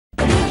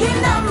Didi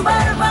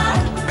number one,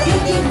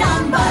 Didi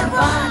number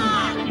one.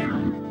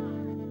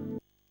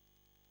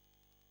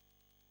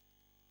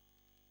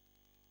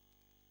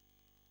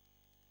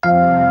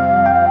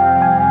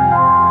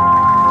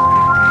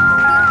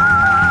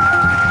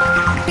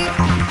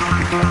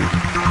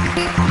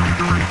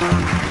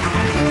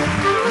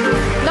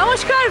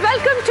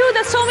 Welcome to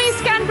the Somi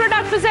Scan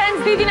Product presents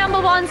Didi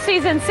number one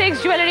season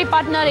 6 jewelry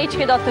partner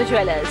HK Dotto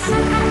Jewelers.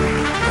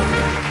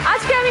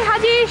 আজকে আমি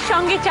হাজির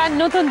সঙ্গে চার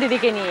নতুন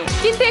দিদিকে নিয়ে,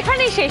 কিন্তু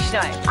এখানেই শেষ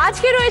নয়।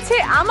 আজকে রয়েছে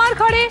আমার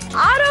ঘরে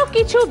আরো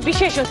কিছু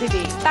বিশেষ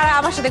অতিথি। তারা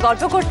আমার সাথে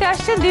গল্প করতে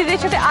আসছেন,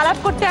 দিদিদের সাথে আলাপ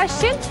করতে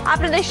আসছেন,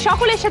 আপনাদের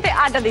সকলের সাথে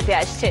আড্ডা দিতে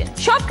আসছেন।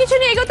 সবকিছু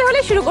নিয়ে এগোতে হলে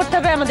শুরু করতে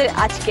হবে আমাদের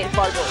আজকের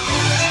পর্ব।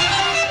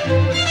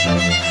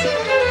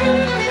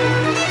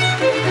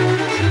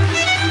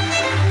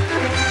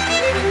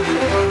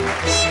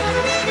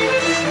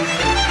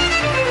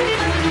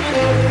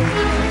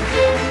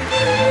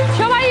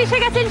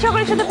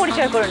 সকলের সাথে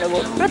পরিচয় করে নেব।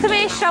 প্রথমে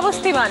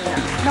শ্রাবস্তী বাংলা।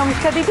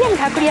 নমস্কার দিদি, আমি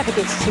ঢাকুরিয়া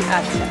থেকে এসেছি।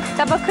 আচ্ছা,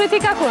 তারপর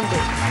কৃতিকা কুন্ডু।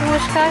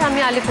 নমস্কার, আমি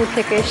আলিপুর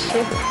থেকে এসেছি।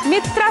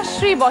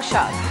 মিত্রাশ্রী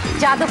বসা,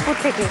 যাদবপুর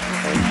থেকে।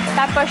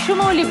 তারপর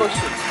সুমৌলি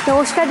বসু।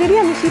 নমস্কার দিদি,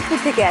 আমি শিবপুর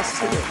থেকে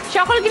আসছি।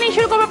 সকলকে নিয়ে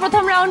শুরু করবো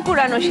প্রথম রাউন্ড,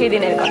 পুরানো সেই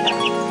দিনের কথা।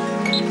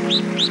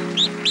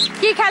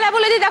 কি খেলা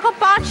বলে দিই, দেখো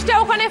 5টা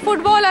ওখানে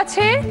ফুটবল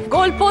আছে,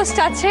 গোল পোস্ট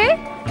আছে,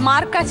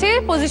 মার্ক আছে,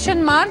 পজিশন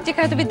মার্ক,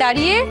 যেখানে তুমি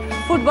দাঁড়িয়ে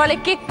ফুটবলে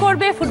কিক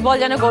করবে, ফুটবল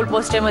যেন গোল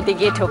পোস্টের মধ্যে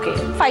গিয়ে ঠোকে।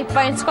 5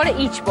 পয়েন্টস করে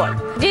ইচ বল।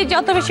 যে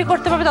যত বেশি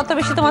করতে পারবে তত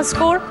বেশি তোমার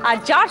স্কোর, আর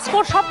যার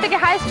স্কোর সব থেকে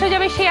হাইয়েস্ট হয়ে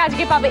যাবে সে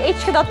আজকে পাবে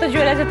HK দত্ত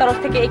জুয়েলার্সের তরফ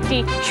থেকে একটি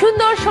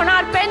সুন্দর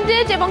সোনার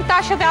পেন্ডেন্ট এবং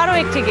তার সাথে আরো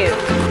একটি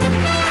গিফট।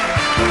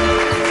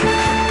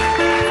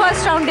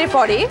 ফার্স্ট রাউন্ডের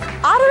পরে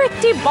আরো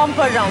একটি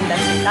বাম্পার রাউন্ড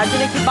আছে, তার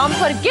জন্য একটি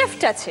বাম্পার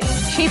গিফট আছে।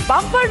 সেই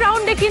বাম্পার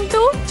রাউন্ডে কিন্তু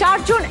 4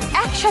 জন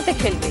একসাথে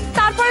খেলবে।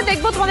 তারপরে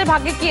দেখবো তোমাদের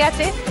ভাগ্যে কি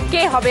আছে,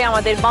 কে হবে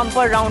আমাদের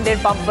বাম্পার রাউন্ডের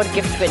বাম্পার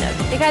গিফট উইনার।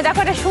 এখানে দেখো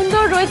একটা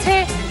সুন্দর রয়েছে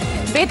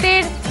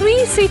বেতের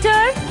 3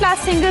 সিটার প্লাস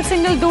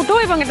সিঙ্গেল দুটো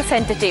এবং একটা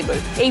সেন্টার টেবিল।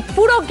 এই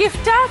পুরো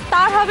গিফটটা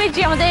তার হবে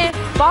যে আমাদের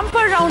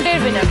বাম্পার রাউন্ডের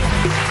উইনার।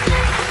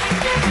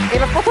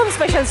 এবার প্রথম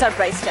স্পেশাল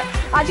সারপ্রাইজটা,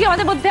 আজকে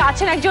আমাদের মধ্যে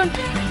আছেন একজন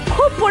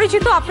খুব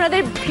পরিচিত,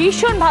 আপনাদের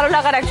ভীষণ ভালো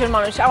লাগার একজন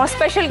মানুষ। আমার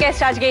স্পেশাল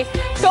গেস্ট আজকে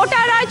টোটা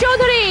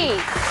রায়চৌধুরী।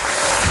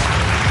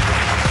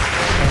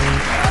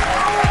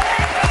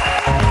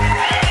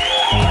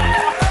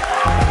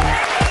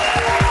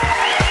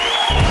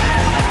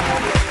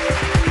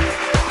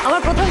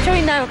 আমার প্রথম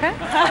ছবির নায়ক।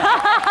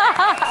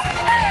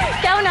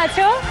 কেমন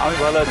আছো? আমি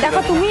ভালো আছি।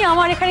 দেখো তুমি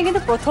আমার এখানে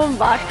কিন্তু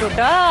প্রথমবার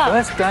টোটা,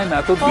 ফার্স্ট টাইম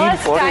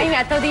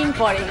এতদিন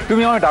পরে।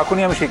 তুমি আমার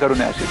ডাকুনি, আমি সেই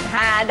কারণে আসি।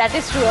 হ্যাঁ, that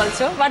is true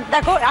also, but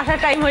দেখো আসার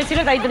টাইম হয়েছিল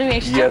তাই তুমি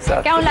এসেছো।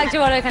 কেমন লাগছে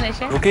বলো এখানে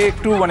এসে? ওকে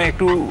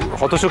একটু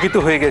হতচকিত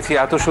হয়ে গেছি।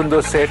 এত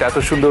সুন্দর সেট, এত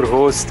সুন্দর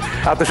হোস্ট,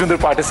 এত সুন্দর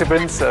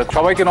পার্টিসিপেন্টস।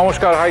 সবাইকে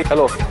নমস্কার, হাই,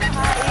 হ্যালো।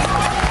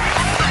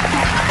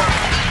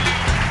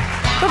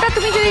 টোটা,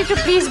 তুমি যদি একটু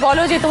প্লিজ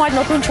বলো যে তোমার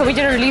নতুন ছবি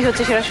যেটা রিলিজ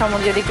হচ্ছে সেটা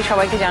সম্বন্ধে যদি একটু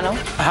সবাইকে জানাও।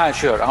 হ্যাঁ,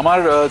 শিওর। আমার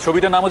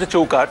ছবিটার নাম হচ্ছে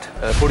চৌকাঠ।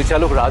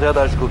 পরিচালক রাজা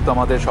দাশগুপ্ত,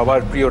 আমাদের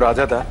সবার প্রিয়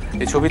রাজাদা।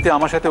 এই ছবিতে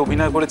আমার সাথে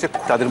অভিনয় করেছে,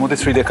 তাদের মধ্যে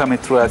শ্রীলেখা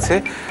মিত্র আছে,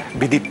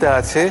 বিদীপ্তা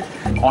আছে,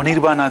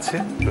 অনির্বাণ আছে,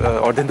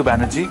 অর্ধেন্দু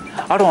ব্যানার্জি,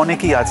 আরও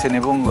অনেকেই আছেন।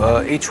 এবং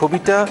এই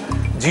ছবিটা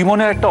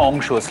জীবনের একটা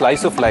অংশ,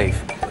 স্লাইস অফ লাইফ।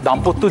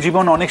 দাম্পত্য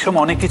জীবন অনেক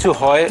সময় অনেক কিছু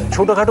হয়,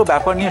 ছোটখাটো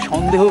ব্যাপার নিয়ে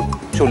সন্দেহ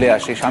চলে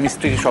আসে স্বামী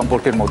স্ত্রীর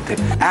সম্পর্কের মধ্যে।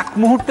 এক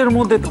মুহূর্তের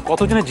মধ্যে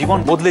কতজনের জীবন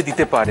বদলে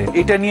দিতে পারে,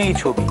 এটা নিয়ে এই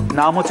ছবি।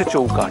 নাম হচ্ছে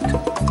চৌকাঠ।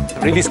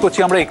 রিলিজ করছি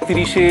আমরা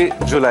 31শে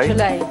জুলাই।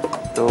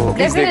 তো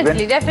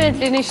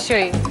ডেফিনেটলি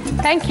নিশ্চয়ই।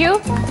 Thank you.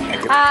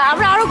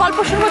 আমরা আরো গল্প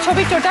শুনবো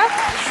ছবির টোটা।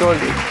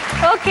 শিওরলি।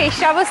 ওকে,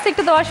 শ্রাবস্তী,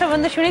 একটু তোমার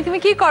সম্বন্ধে শুনি। তুমি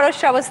কি করো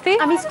শ্রাবস্তী?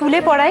 আমি স্কুলে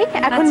পড়াই,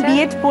 এখন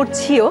বিএড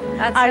পড়ছিও।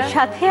 আর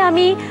সাথে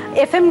আমি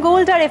FM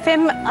গোল্ড আর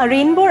FM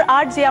রেইনবোর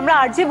যে আমরা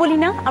যে বলি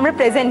না, আমরা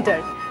প্রেজেন্টার।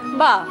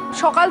 বাহ,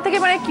 সকাল থেকে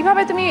মানে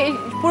কিভাবে তুমি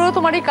পুরো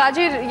তোমার এই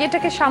কাজের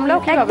ইয়েটাকে সামলাও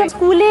কিভাবে?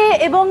 স্কুলে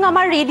এবং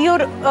আমার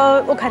রেডিওর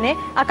ওখানে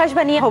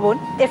আকাশবাণী ভবন,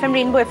 FM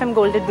রেইনবো, FM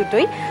গোল্ডের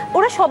দুটোই,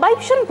 ওরা সবাই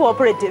ভীষণ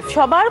কোঅপারেটিভ।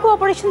 সবার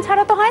কোঅপারেশন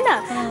ছাড়া তো হয় না।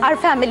 আর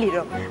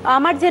ফ্যামিলিরও।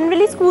 আমার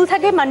জেনারেলি স্কুল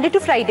থাকে Monday to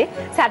Friday,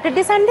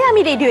 Saturday Sunday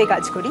আমি রেডিওয়ে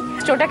কাজ করি।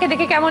 ওটাকে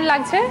দেখে কেমন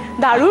লাগছে?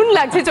 দারুণ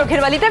লাগছে, চোখের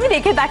বালিটা আমি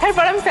দেখার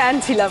পর আমি ফ্যান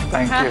ছিলাম।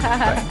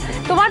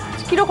 তোমার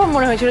কিরকম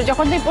মনে হয়েছিল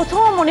যখন তুমি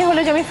প্রথম মনে হলো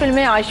যে আমি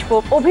ফিল্মে আসবো?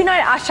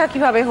 অভিনয়ের আশা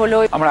কিভাবে হলো?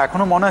 আমার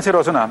এখনো মনে আছে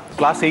রচনা,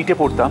 ক্লাস 8-এ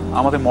পড়তাম,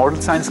 আমাদের মডেল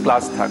সায়েন্স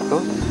ক্লাস থাকতো।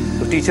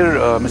 তো টিচার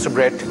মিস্টার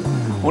ব্রেট,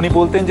 উনি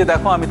বলতেন যে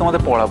দেখো আমি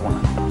তোমাদের পড়াবো না,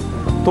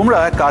 তোমরা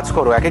এক কাজ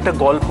করো, এক একটা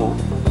গল্প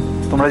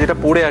তোমরা যেটা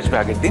পড়ে আসবে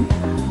আগের দিন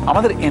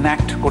আমাদের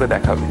এনঅ্যাক্ট করে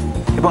দেখাবে।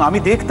 এবং আমি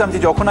দেখতাম যে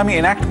যখন আমি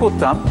এনঅ্যাক্ট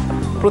করতাম,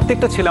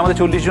 প্রত্যেকটা ছেলে, আমাদের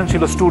 40 জন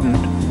ছিল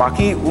স্টুডেন্ট,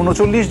 বাকি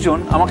 39 জন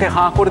আমাকে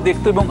হাঁ করে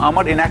দেখতো এবং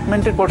আমার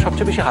এনঅ্যাক্টমেন্টের পর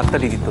সবচেয়ে বেশি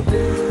হাততালি দিত।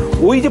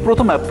 ওই যে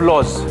প্রথম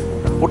অ্যাপ্লজ,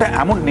 ওটা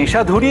এমন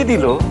নেশা ধরিয়ে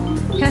দিল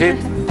যে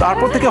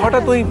তারপর থেকে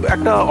হঠাৎ ওই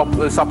একটা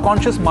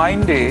সাবকনশিয়াস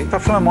মাইন্ডে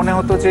সবসময় মনে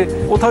হতো যে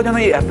কোথাও যেন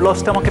এই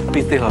অ্যাপ্লজটা আমাকে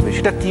পেতে হবে।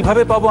 সেটা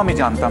কিভাবে পাবো আমি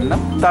জানতাম না।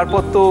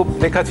 তারপর তো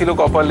লেখা ছিল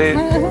কপালে,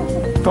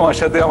 তোমার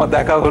সাথে আমার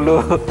দেখা হলো,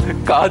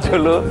 কাজ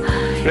হলো,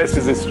 রেস্ট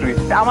ইজ হিস্ট্রি।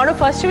 আমারও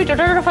ফার্স্ট ছবি,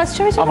 টোটালও ফার্স্ট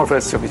ছবি ছিল। আমার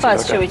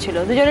ফার্স্ট ছবি ছিল,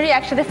 দুজনেরই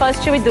একসাথে ফার্স্ট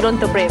ছবি,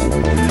 দুরন্ত প্রেম।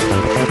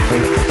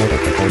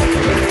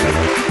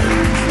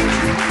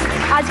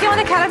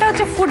 আমাদের খেলাটা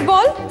হচ্ছে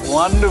ফুটবল।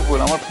 ওয়ান্ডারফুল,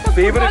 আমার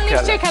ফেভারিট খেলা।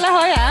 নিশ্চয়ই খেলা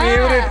হয়,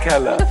 ফেভারিট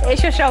খেলা।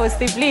 এসো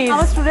শ্রাবস্তী প্লিজ।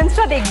 আমার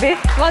স্টুডেন্টসরা দেখবে।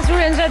 আমার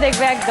স্টুডেন্টসরা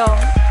দেখবে একদম।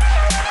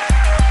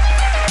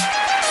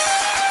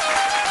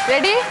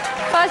 রেডি?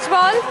 ফার্স্ট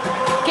বল,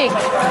 কিক।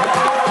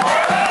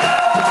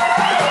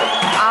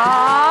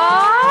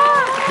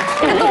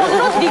 এটা তো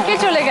অন্য দিকে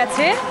চলে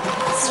গেছে,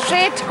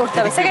 স্ট্রেট করতে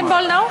হবে। সেকেন্ড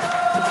বল নাও,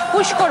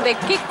 পুশ করবে,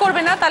 কিক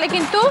করবে না, তাহলে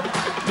কিন্তু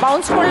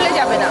বাউন্স করলে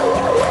যাবে না।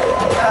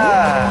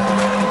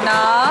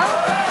 না,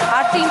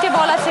 আর 3টে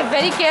বল আছে,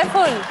 ভেরি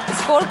কেয়ারফুল,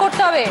 স্কোর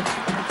করতে হবে।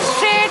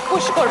 স্ট্রেট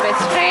পুশ করবে,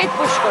 স্ট্রেট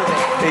পুশ করবে।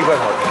 এইবার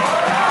হবে।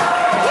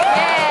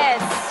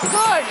 Yes,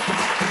 good.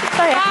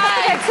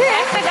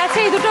 একটা গেছে,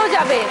 এই দুটোও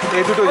যাবে।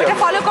 এই দুটো যাবে। এটা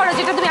ফলো করো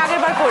যেটা তুমি আগের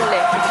বার করলে।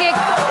 কেক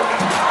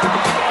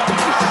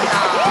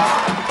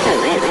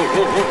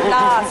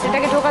লাস্ট,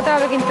 এটাকে ঢোকাতে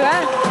হবে কিন্তু।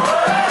 হ্যাঁ,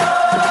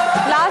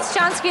 লাস্ট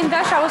চান্স কিন্তু।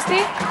 শ্রাবস্তী,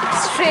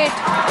 স্ট্রেট।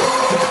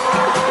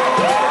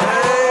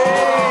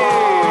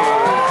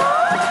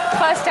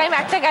 ফার্স্ট টাইম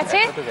একটা গেছে।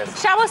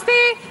 শ্রাবস্তী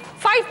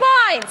 5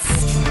 পয়েন্টস।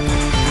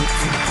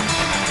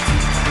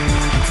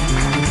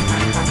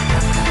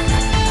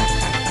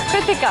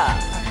 কৃতিকা,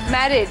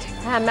 ম্যারিড?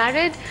 হ্যাঁ,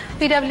 ম্যারিড,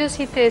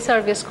 পিডব্লিউসিতে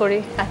সার্ভিস করি।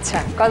 আচ্ছা,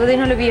 কতদিন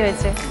হলো বিয়ে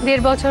হয়েছে?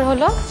 1.5 বছর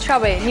হলো।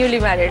 সবে নিউলি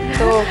ম্যারিড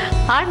তো?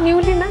 আর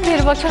নিউলি না,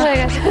 1.5 বছর হয়ে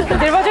গেছে।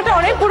 1.5 বছরটা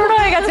অনেক পুরনো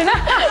হয়ে গেছে না?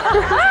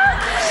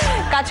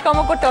 কাজকর্ম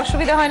করতে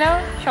অসুবিধা হয় না?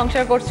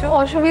 সংসার করছো?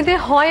 অসুবিধে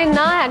হয়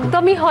না,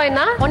 একদমই হয়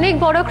না। অনেক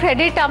বড়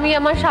ক্রেডিট আমি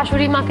আমার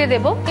শাশুড়ি মাকে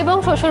দেব এবং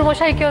শ্বশুর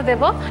মশাইকেও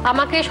দেব।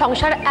 আমাকে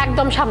সংসার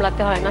একদম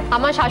সামলাতে হয় না।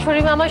 আমার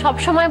শাশুড়ি মা আমার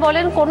সবসময়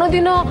বলেন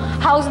কোনোদিনও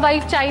হাউস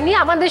ওয়াইফ চাইনি।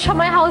 আমাদের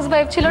সময় হাউস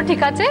ওয়াইফ ছিল,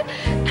 ঠিক আছে,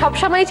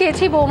 সবসময়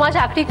চেয়েছি বৌমা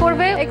চাকরি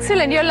করবে।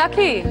 Excellent, you R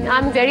lucky. I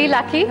am very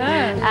lucky.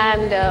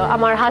 And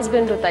আমার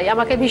হাজবেন্ডও তাই,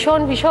 আমাকে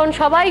ভীষণ ভীষণ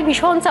সবাই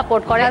ভীষণ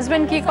সাপোর্ট করে।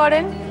 হাজবেন্ড কি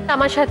করেন?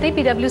 আমার সাথে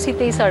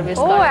পিডব্লিউসিতেই সার্ভিস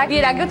ও, করে।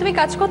 এর আগেও তুমি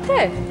কাজ করতে?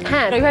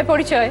 হ্যাঁ। ওইভাবে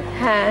পরিচয়?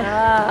 হ্যাঁ।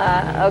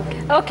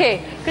 ওকে,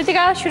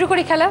 কৃতিকা, শুরু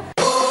করি খেলা।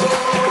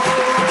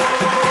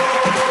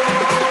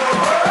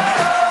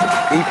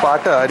 এই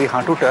পাটা আর এই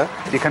হাঁটুটা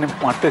যেখানে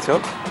মারতে চাও,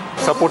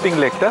 সাপোর্টিং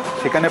লেগটা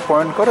সেখানে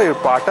পয়েন্ট করো, এই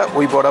পাটা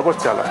ওই বরাবর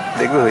চালা,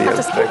 দেখবে হয়ে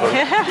যাবে। ট্রাই করো।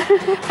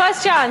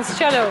 ফার্স্ট চান্স,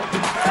 চলো।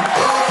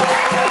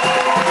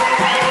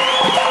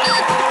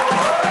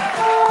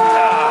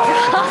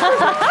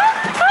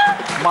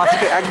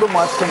 মাঝখানে, একদম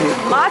মাঝখানে।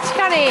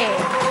 মাঝখানে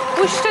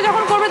পুশটা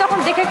যখন করবে তখন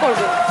দেখে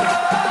করবে।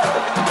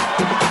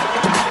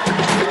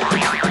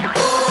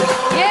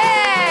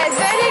 Yes,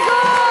 very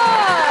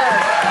good.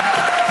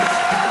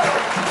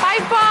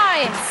 5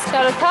 পয়েন্টস।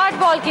 চলো, থার্ড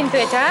বল কিন্তু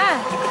এটা। হ্যাঁ,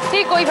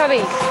 ঠিক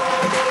ওইভাবেই।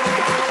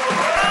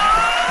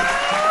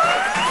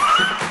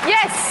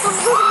 Yes,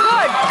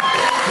 good.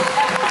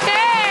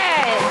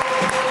 10।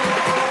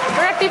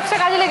 ওরা টিপসটা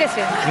কাজে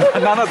লেগেছে।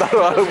 না না, দাঁড়ো,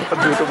 আরো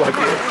দুটো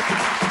বাকি।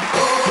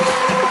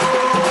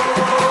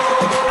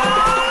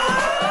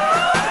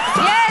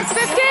 Yes,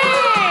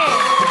 15.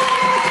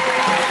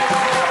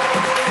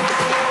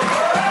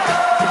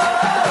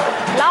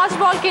 Last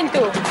ball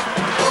কিন্তু।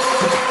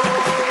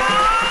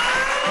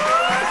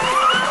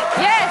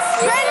 Yes,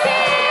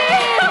 20.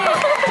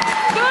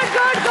 Good,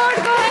 good, good,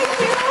 good.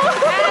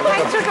 And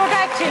thanks to Tota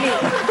actually.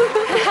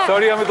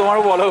 Sorry, আমি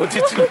তোমারও বলা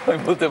উচিত ছিল, আমি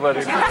বলতে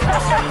পারি।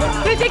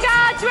 Kritika,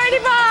 20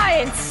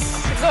 points.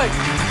 Good.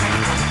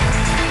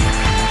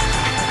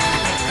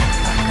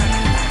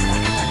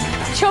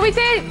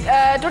 ছবিতে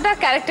টোটাল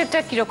ক্যারেক্টারটা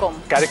কিরকম?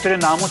 ক্যারেক্টারের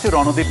নাম হচ্ছে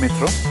রণদীপ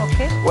মিত্র।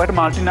 ওকে। ও একটা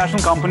মাল্টি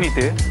ন্যাশনাল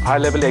কোম্পানিতে high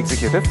level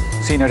executive,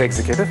 senior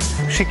executive,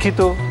 শিক্ষিত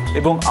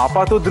এবং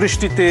আপাত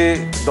দৃষ্টিতে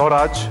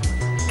দরাজ,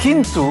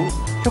 কিন্তু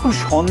যখন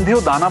সন্দেহ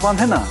দানা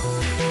বাঁধে না,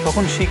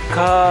 তখন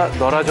শিক্ষা,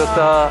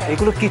 দরাজতা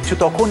এগুলো কিচ্ছু,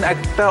 তখন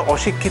একটা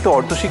অশিক্ষিত,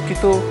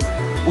 অর্ধশিক্ষিত,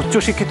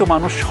 উচ্চশিক্ষিত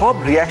মানুষ সব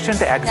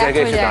রিয়াকশনটা এক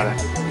জায়গায় এসে দাঁড়ায়।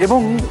 এবং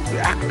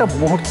একটা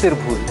মুহূর্তের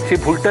ভুল, সেই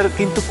ভুলটার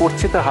কিন্তু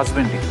করছে তার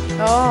হাজবেন্ডই।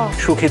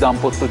 সুখী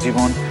দাম্পত্য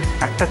জীবন,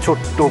 একটা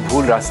ছোট্ট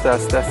ভুল আস্তে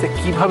আস্তে আস্তে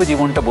কিভাবে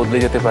জীবনটা বদলে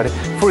যেতে পারে।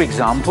 ফর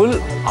এক্সাম্পল,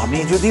 আমি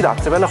যদি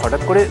রাত্রেবেলা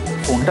হঠাৎ করে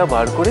ফোনটা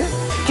বার করে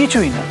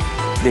কিছুই না,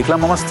 দেখলাম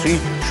আমার স্ত্রী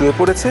শুয়ে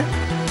পড়েছে,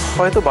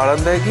 হয়তো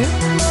বারান্দায় গিয়ে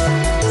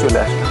চলে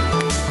আসলাম,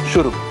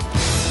 শুরু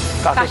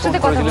কাকে ফোন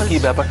করেছিল, কি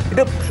ব্যাপার,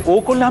 এটা ও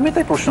করলে আমি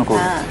তাই প্রশ্ন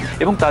করব।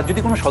 এবং তার যদি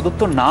কোনো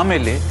সদুত্তর না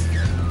মেলে,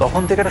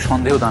 তখন থেকে একটা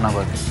সন্দেহ দানা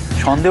বাঁধে।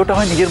 সন্দেহটা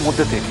হয় নিজের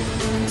মধ্যে থেকে,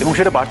 এবং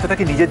সেটা বাড়তে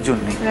থাকে নিজের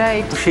জন্যই।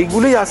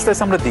 সেইগুলোই আস্তে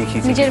আস্তে আমরা দেখি,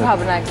 নিজের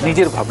ভাবনা।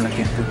 নিজের ভাবনা।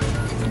 কিন্তু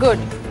গুড।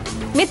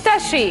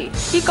 মিত্রাশ্রী,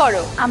 কি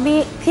করো? আমি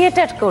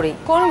থিয়েটার করি।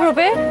 কোন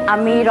গ্রুপে?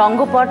 আমি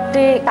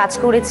রঙ্গপট্টে কাজ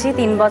করেছি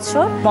 3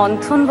 বছর।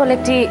 মন্থন বলে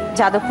একটি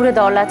যাদবপুরে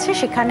দল আছে,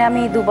 সেখানে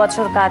আমি 2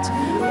 বছর কাজ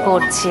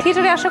করছি।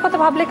 থিয়েটারে আসার কথা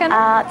ভাবলে কেন?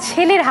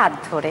 ছেলের হাত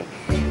ধরে।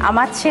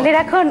 আমার ছেলের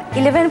এখন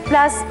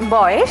 11+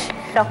 বয়স।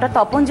 ডক্টর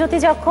তপনজ্যোতি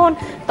যখন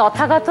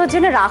তথাগতর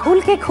জন্য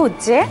রাহুলকে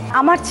খুঁজছে,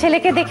 আমার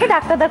ছেলেকে দেখে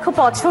ডাক্তারদার খুব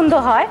পছন্দ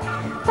হয়,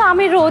 তো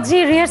আমি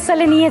রোজই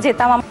রিহার্সালে নিয়ে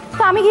যেতাম।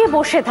 তো আমি গিয়ে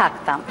বসে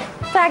থাকতাম।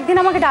 তো একদিন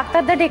আমাকে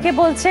ডাক্তারদা ডেকে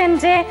বলছেন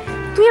যে,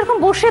 তুই এরকম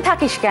বসে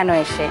থাকিস কেন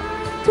এসে,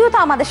 তুইও তো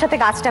আমাদের সাথে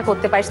কাজটা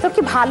করতে পারিস, তোর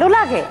কি ভালো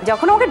লাগে?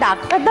 যখন আমাকে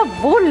ডাক্তারদা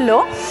বললো,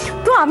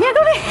 তো আমি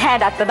একেবারে হ্যাঁ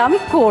ডাক্তারদা আমি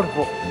করব।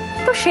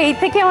 তো সেই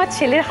থেকে আমার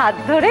ছেলের হাত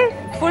ধরে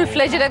ফুল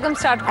ফ্লেজেড একদম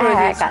স্টার্ট করে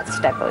দিয়েছে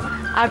কাজটা করি।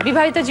 আর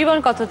বিবাহিত জীবন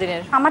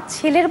কতদিনের? আমার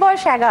ছেলের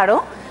বয়স 11,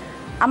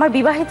 আমার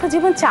বিবাহিত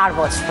জীবন 4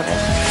 বছরের।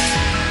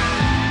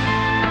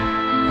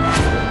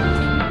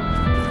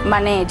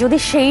 মানে যদি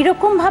সেই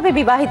রকম ভাবে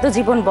বিবাহিত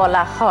জীবন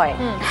বলা হয়,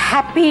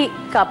 হ্যাপি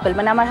কাপল,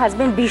 মানে আমার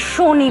হাজবেন্ড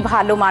ভীষণই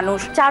ভালো মানুষ।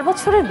 4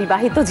 বছরের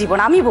বিবাহিত জীবন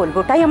আমি বলবো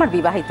ওটাই আমার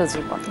বিবাহিত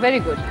জীবন। Very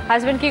good.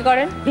 হাজবেন্ড কি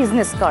করেন?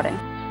 বিজনেস করেন।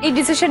 এই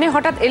ডিসিশনে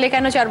হঠাৎ এলে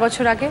কেন 4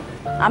 বছর আগে?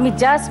 আমি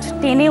জাস্ট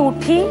টেনে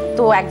উঠি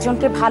তো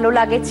একজনকে ভালো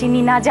লাগে,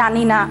 চিনি না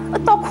জানি না,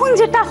 তখন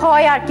যেটা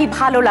হয় আর কি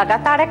ভালো লাগা।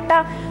 তার একটা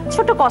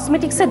ছোট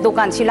কসমেটিক্সের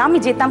দোকান ছিল, আমি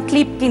যেতাম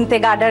ক্লিপ কিনতে,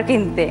 গার্ডার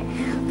কিনতে,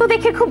 তো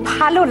দেখে খুব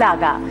ভালো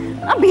লাগা,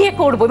 বিয়ে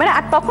করবো। মানে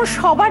আর তখন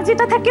সবার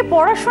যেটা থাকে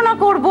পড়াশোনা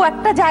করব,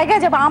 একটা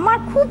জায়গায় যাবো। আমার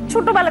খুব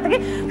ছোটবেলা থেকে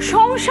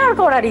সংসার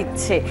করার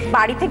ইচ্ছে।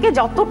 বাড়ি থেকে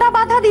যতটা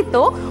বাধা দিত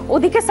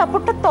ওদিকে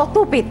সাপোর্টটা তত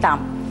পেতাম,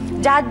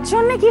 যার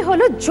জন্য কি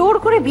হলো জোর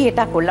করে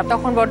বিয়েটা করলাম।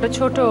 তখন বড্ড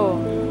ছোট,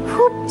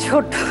 খুব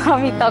ছোট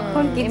আমি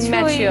তখন, কিছু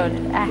Immature।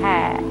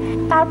 হ্যাঁ।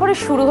 তারপরে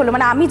শুরু হলো,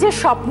 মানে আমি যে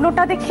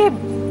স্বপ্নটা দেখে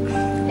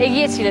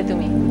এগিয়েছিলে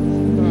তুমি,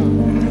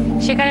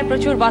 সেখানে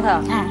প্রচুর বাধা।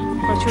 হ্যাঁ,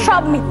 প্রচুর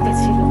সব মিথ্যে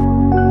ছিল।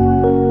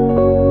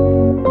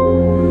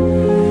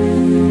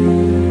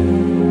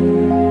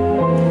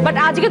 বাট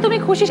আজকে তুমি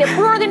খুশি?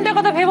 পুরোনো দিনটার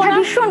কথা ভেবো না?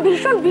 ভীষণ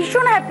ভীষণ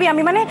ভীষণ হ্যাপি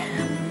আমি। মানে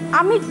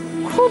আমি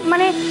খুব,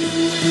 মানে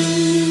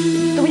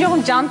তুমি যখন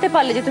জানতে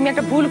পারলে যে তুমি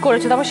একটা ভুল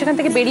করেছো, তারপর সেখান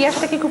থেকে বেরিয়ে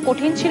আসাটা কি খুব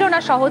কঠিন ছিল না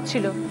সহজ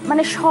ছিল?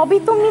 মানে সবই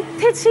তো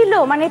মিথ্যে ছিল।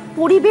 মানে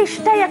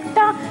পরিবেশটাই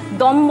একটা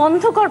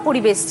দমবন্ধকর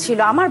পরিবেশ ছিল।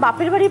 আমার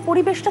বাপের বাড়ির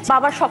পরিবেশটা,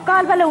 বাবা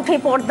সকালবেলা উঠে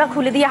পর্দা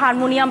খুলে দিয়ে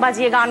হারমোনিয়াম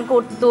বাজিয়ে গান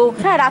করতো,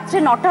 হ্যাঁ রাত্রে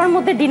 9টার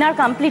মধ্যে ডিনার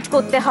কমপ্লিট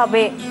করতে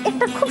হবে,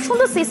 একটা খুব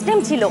সুন্দর সিস্টেম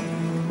ছিল।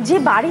 যে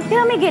বাড়িতে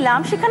আমি গেলাম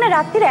সেখানে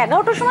রাত্রির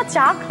 11টার সময়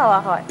চা খাওয়া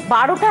হয়,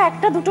 12টা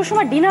 1টা 2টোর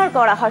সময় ডিনার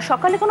করা হয়,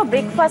 সকালে কোনো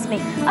ব্রেকফাস্ট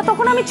নেই। আর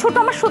তখন আমি ছোট,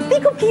 আমার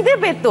সত্যিই খুব খিদে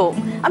পেত,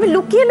 আমি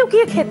লুকিয়ে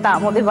লুকিয়ে খেতাম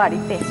ওদের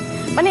বাড়িতে।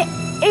 মানে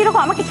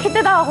এইরকম আমাকে খেতে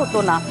দেওয়া হতো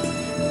না,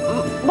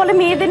 বলে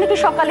মেয়েদের নাকি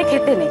সকালে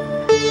খেতে নেই।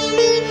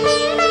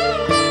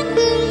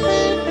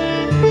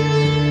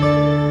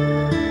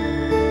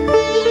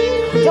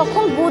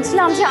 যখন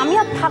বুঝলাম যে আমি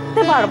আর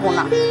থাকতে পারবো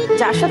না,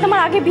 যার সাথে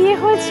আমার আগে বিয়ে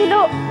হয়েছিল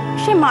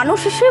সে মানুষ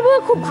হিসেবেও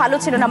খুব ভালো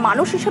ছিল না।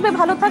 মানুষ হিসেবে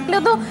ভালো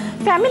থাকলেও তো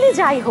ফ্যামিলি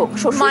যাই হোক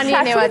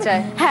মানিয়ে নেওয়া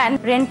যায়। হ্যাঁ,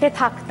 রেন্টে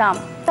থাকতাম।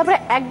 তারপরে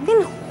একদিন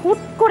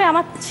হুট করে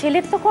আমার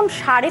ছেলের তখন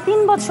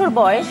 3.5 বছর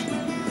বয়স,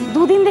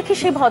 দুদিন দেখি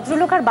সে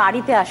ভদ্রলোক আর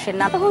বাড়িতে আসেন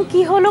না। তখন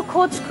কি হলো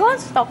খোঁজ,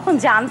 তখন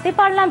জানতে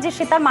পারলাম যে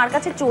সে তার মার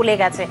কাছে চলে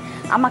গেছে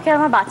আমাকে আর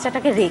আমার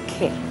বাচ্চাটাকে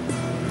রেখে।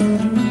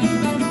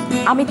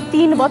 আমি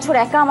 3 বছর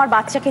একা আমার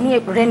বাচ্চাকে নিয়ে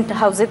রেন্ট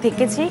হাউসে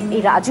থেকেছি।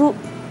 এই রাজু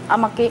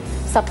আমাকে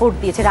সাপোর্ট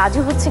দিয়েছে। রাজু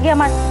হচ্ছে গিয়ে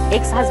আমার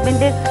এক্স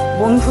হাজবেন্ডের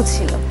বন্ধু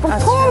ছিল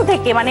প্রথম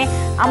থেকে, মানে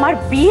আমার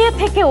বিয়ে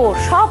থেকে ও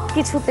সব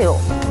কিছুতেও।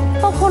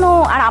 তখনও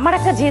আর আমার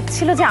একটা জেদ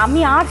ছিল যে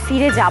আমি আর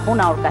ফিরে যাব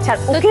না ওর কাছে, আর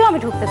ওকেও আমি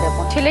ঢুকতে দেবো।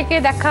 ছেলেকে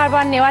দেখার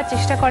বা নেওয়ার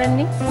চেষ্টা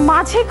করেননি?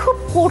 মাঝে খুব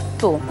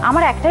করতো।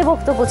 আমার একটাই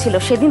বক্তব্য ছিল,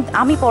 সেদিন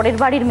আমি পরের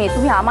বাড়ির মেয়ে,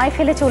 তুমি আমায়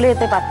ফেলে চলে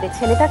যেতে পারতে,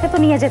 ছেলেটাকে তো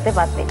নিয়ে যেতে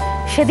পারতে।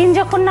 সেদিন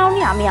যখন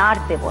নাওনি আমি আর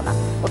দেব না,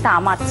 ওটা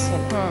আমার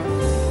ছেলে।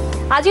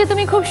 আজকে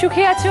তুমি খুব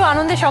সুখী আছো,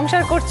 আনন্দে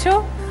সংসার করছো,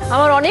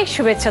 আমার অনেক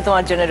শুভেচ্ছা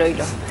তোমার জন্য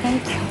রইল।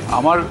 Thank you.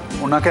 আমার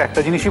ওনাকে একটা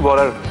জিনিসই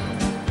বলার,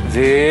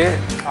 যে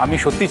আমি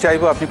সত্যি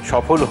চাইবো আপনি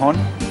সফল হন,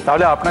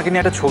 তাহলে আপনাকে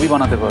নিয়ে একটা ছবি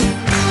বানাতে পারবো।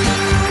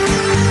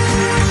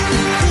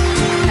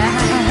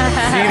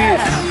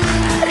 সিরিয়াস,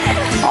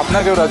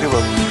 আপনাকেও রাজি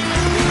বল।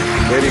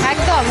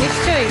 একদম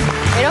নিশ্চয়ই,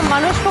 এরকম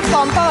মানুষ খুব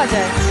কম পাওয়া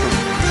যায়।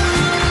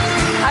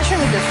 আসুন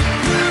মিতেশ,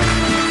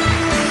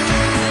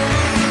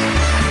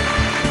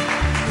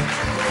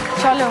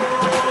 চলো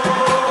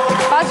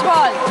 5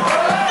 বল।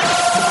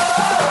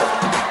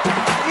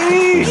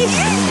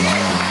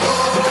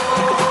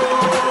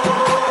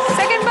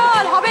 সেকেন্ড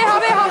বল, হবে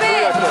হবে হবে।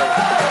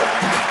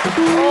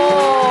 ও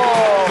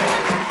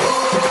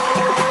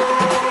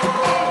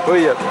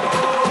হয়ে যাবে।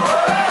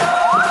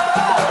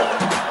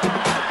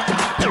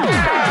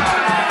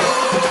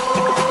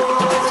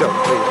 চল,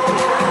 হয়ে যাবে।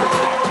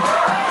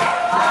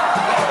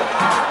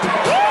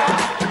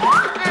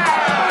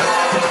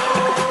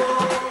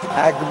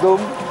 একদম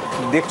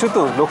দেখছো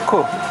তো লক্ষ্য,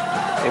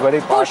 এবারে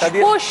পাটা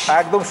দিয়ে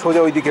একদম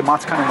সোজা ওইদিকে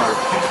মাঝখানে মারো।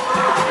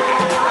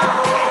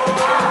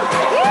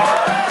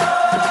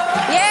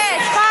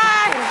 Yes,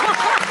 fine.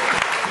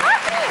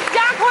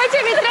 যাক হয়েছে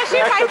মিত্রাশ্রী,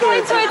 ফাইন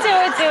হয়েছে হয়েছে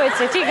হয়েছে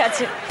হয়েছে, ঠিক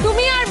আছে।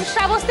 তুমি আর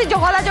শ্রাবস্তী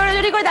গলা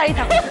জড়াজড়ি করে দাঁড়িয়ে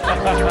থাকো।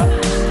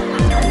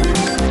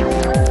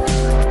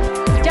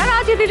 যারা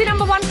আজ দিদি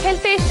নাম্বার 1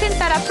 খেলতে এসেছেন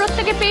তারা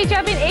প্রত্যেকে পেয়ে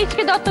যাবেন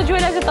এইচকে দত্ত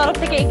জুয়েলার্সের তরফ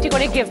থেকে একটি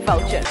করে গিফট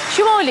ভাউচার।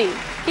 সুমৌলি,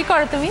 কি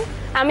করো তুমি?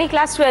 আমি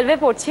ক্লাস 12-এ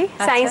পড়ছি,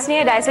 সায়েন্স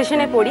নিয়ে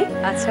ডাইসেশনে পড়ি।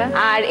 আচ্ছা।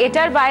 আর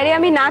এটার বাইরে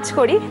আমি নাচ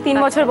করি 3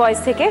 বছর বয়স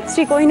থেকে,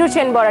 শ্রী কোহিনুর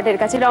সেন বরাটের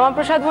কাছে।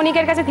 রমাপ্রসাদ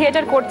বণিকের কাছে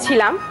থিয়েটার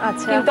করছিলাম,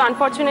 কিন্তু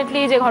আনফরচুনেটলি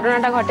যে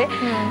ঘটনাটা ঘটে,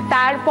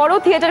 তারপরও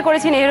থিয়েটার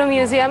করেছি নেহেরু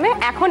মিউজিয়ামে।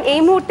 এখন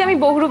এই মুহূর্তে আমি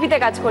বহুরূপীতে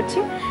কাজ করছি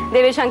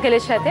দেবেশ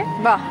আঙ্কেলের সাথে।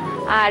 বাহ।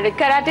 আর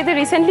কারাটেতে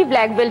রিসেন্টলি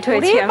ব্ল্যাক বেল্ট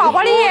হয়েছে।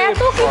 বাবারে,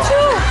 এত কিছু!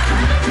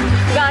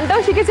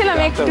 গানটাও শিখেছিলাম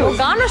একটু।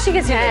 গানও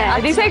শিখেছি, হ্যাঁ,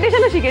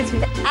 রিসাইটেশনও শিখেছি।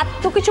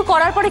 এত কিছু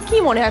করার পরে কি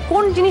মনে হয়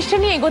কোন জিনিসটা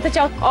নিয়ে এগোতে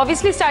চাও?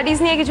 অবভিয়াসলি স্টাডিজ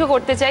নিয়ে কিছু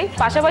করতে চাই,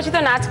 পাশাপাশি তো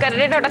নাচ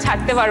ক্যারাটেটা ওটা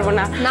ছাড়তে পারবো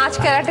না। নাচ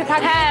ক্যারাটে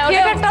থাকবে, হ্যাঁ,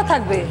 থিয়েটারটাও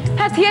থাকবে।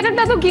 হ্যাঁ,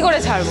 থিয়েটারটা তো কি করে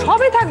ছাড়বো?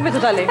 সবই থাকবে তো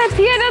তাহলে। হ্যাঁ,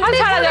 থিয়েটার তো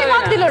ছাড়া যাবে না।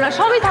 বাদ দিল না,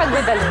 সবই থাকবে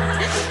তাহলে।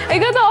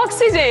 এগুলো তো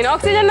অক্সিজেন,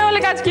 অক্সিজেন না হলে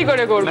কাজ কি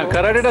করে করবো? না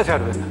কারাটেটা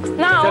ছাড়বে না।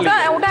 না,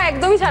 ওটা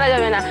একদমই ছাড়া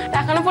যাবে না।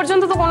 এখনো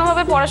পর্যন্ত তো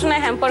কোনোভাবে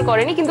পড়াশোনায় হ্যাম্পার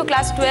করেনি, কিন্তু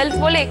ক্লাস 12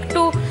 বলে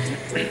একটু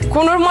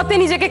কোনোর মতে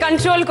নিজেকে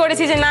কন্ট্রোল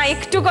করেছি যে না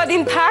একটু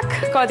কদিন থাক,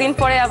 কদিন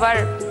পরে আবার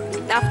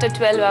আফটার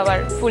 12 আবার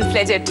ফুল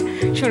ফ্লেজেড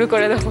শুরু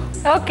করে দেবো।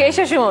 ওকে,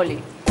 শিমৌলি।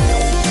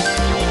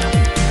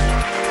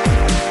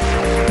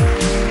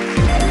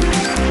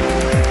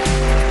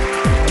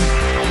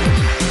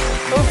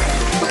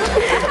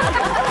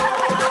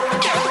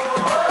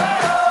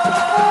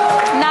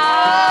 না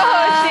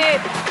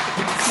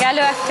গেল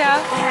একটা।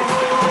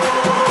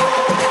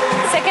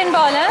 সেকেন্ড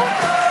বল।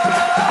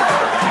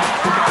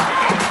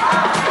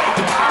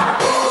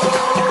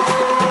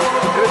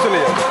 চলে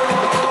যাও,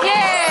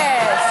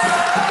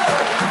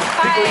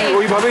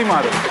 ওইভাবেই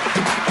মারো।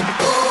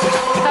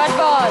 থার্ড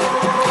বল।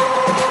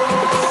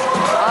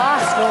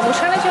 স্লো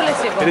মোশনে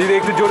চলেছে। যদি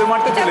একটু জোরে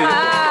মারতে চলে যাও।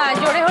 হ্যাঁ,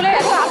 জোরে হলে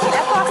এত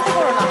আস্তে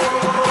করো না।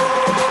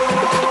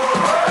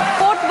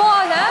 ফোর্থ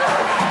বল।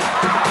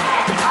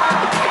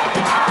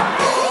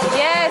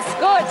 Yes,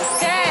 good.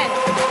 10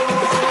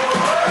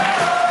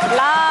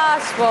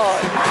 লাস্ট বল।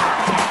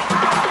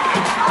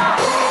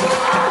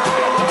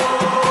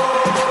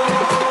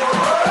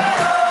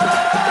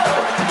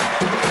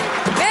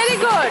 Very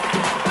good.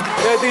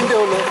 তিনটে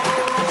হলো।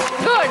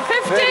 গুড।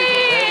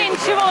 15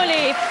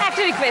 শিমৌলি।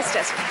 একটা রিকোয়েস্ট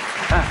আছে,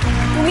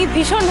 তুমি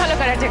ভীষণ ভালো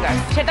ক্যারাটেকার,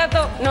 সেটা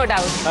তো নো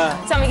ডাউট। হ্যাঁ।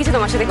 তো আমি কিছু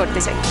তোমার সাথে করতে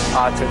চাই।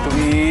 আচ্ছা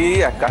তুমি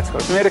এক কাজ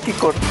করো, তুমি এটা কি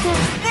করো?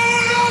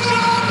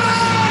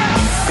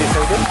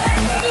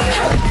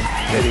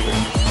 Very good,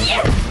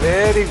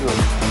 very good,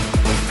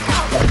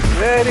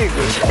 very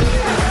good,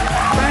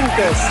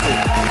 fantastic.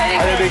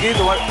 আরে দেখি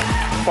তোমার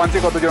পাঞ্চে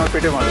কত জন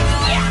পেটে মারো,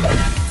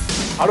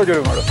 আরো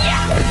জোরে মারো,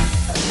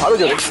 আরো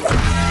জোরে।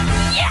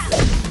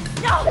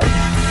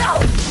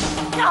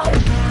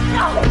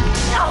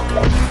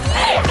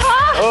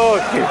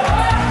 ওকে,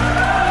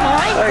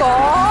 মাই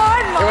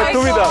গড, এবার মাই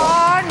তুমি দাও।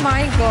 গড,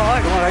 মাই গড।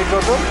 তোমার হাইট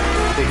কত?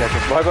 ঠিক আছে,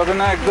 ভয় পাবে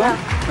না একদম।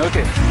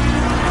 ওকে,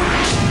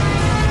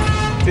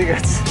 ঠিক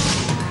আছে।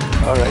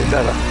 অলরাইট,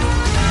 দাঁড়া।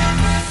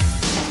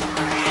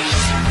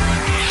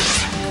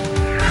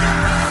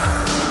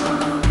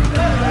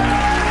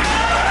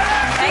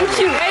 Thank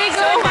you, very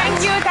good. Thank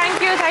you, thank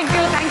you, thank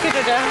you, thank you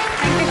টোটা।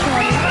 Thank you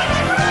শিমৌলি।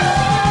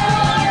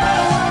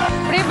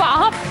 রে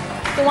বাপ,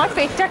 তোমার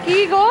পেটটা কি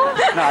গো?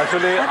 না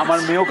আসলে আমার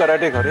মেয়েও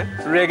কারাটে করে,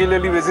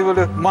 রেগুলারলি বেশি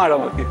বলে মার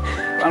আমাকে।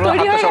 আমার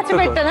তৈরি হাতটা হয়ে শক্ত গেছে তো।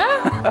 পেটটা না?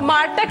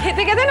 মারটা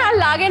খেতে খেতে না আর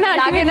লাগে না,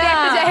 লাগে না,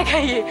 একটা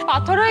জায়গায়।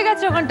 পাথর হয়ে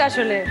গেছে ওখানটা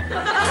আসলে।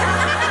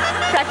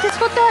 প্র্যাকটিস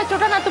করতে হয়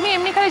ছোটা না, তুমি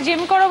এমনি খালি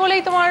জিম করো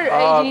বলেই তোমার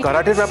এই জিনিস।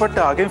 কারাটের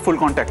ব্যাপারটা আগে ফুল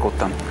কন্ট্যাক্ট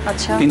করতাম,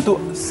 আচ্ছা। কিন্তু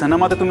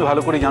সিনেমাতে তুমি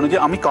ভালো করে জানো যে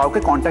আমি কাউকে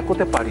কন্ট্যাক্ট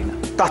করতে পারি না,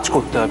 টাচ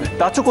করতে হবে,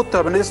 টাচও করতে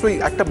হবে না, জাস্ট ওই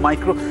একটা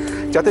মাইক্রো,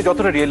 যাতে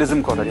যতটা রিয়েলিজম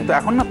করা যায়। তো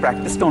এখন না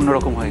প্র্যাকটিসটা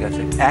অন্যরকম হয়ে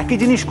গেছে, একই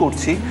জিনিস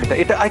করছি,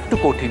 এটা একটু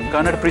কঠিন,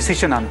 কারণ একটা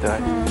প্রিসিশন আনতে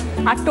হয়।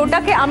 আর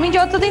টোটাকে আমি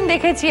যতদিন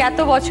দেখেছি এত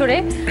বছরে,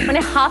 মানে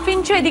হাফ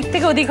ইঞ্চও এদিক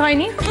থেকে ওদিক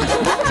হয়নি,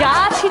 যা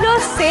ছিল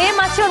সেম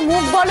আছে। ওর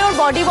মুখ বলো, ওর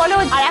বডি বলো।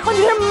 আর এখন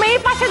যদি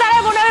মেয়ের পাশে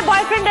দাঁড়ায় মনে হবে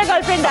বয়ফ্রেন্ড আর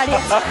গার্লফ্রেন্ড দাঁড়িয়ে,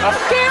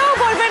 কেউ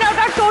বলবে না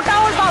ওটা টোটা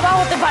ওর বাবা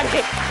হতে পারবে।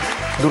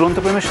 দুরন্ত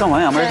প্রেমের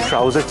সময় আমার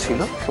ট্রাউজার ছিল,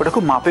 ওটা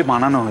খুব মাপে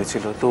বানানো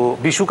হয়েছিল। তো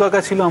বিশু কাকা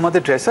ছিল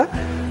আমাদের ড্রেসার।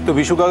 তো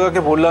বিশু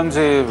কাকাকে বললাম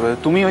যে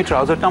তুমি ওই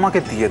ট্রাউজারটা আমাকে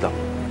দিয়ে দাও,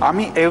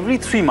 আমি এভরি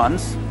 3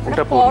 মান্থস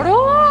ওটা পরো,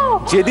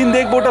 যেদিন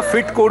দেখবো ওটা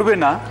ফিট করবে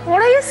না।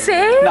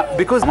 না,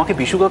 বিকজ আমাকে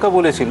বিশু কাকা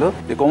বলেছিল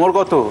যে কোমর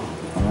কত,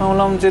 আমি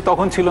বললাম যে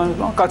তখন ছিল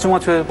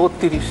কাছুমাছু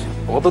 32,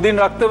 কতদিন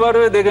রাখতে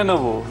পারবে দেখে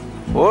নেবো।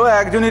 ও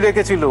একজনই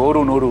রেখেছিল,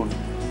 অরুণ।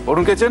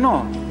 অরুণকে চেনো?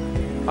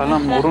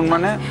 বললাম অরুণ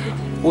মানে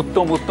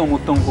উত্তম উত্তম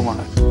উত্তম কুমার,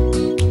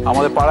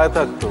 আমাদের পাড়ায়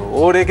থাকতো।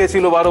 ও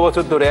রেখেছিল 12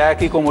 বছর ধরে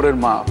একই কোমরের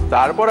মাপ,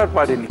 তারপর আর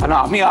পারিনি।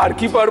 আমি আর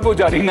কি পারবো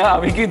জানি না,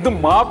 আমি কিন্তু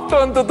মাপটা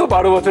অন্তত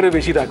 12 বছরের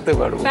বেশি রাখতে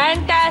পারবো।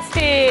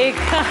 ফ্যান্টাস্টিক।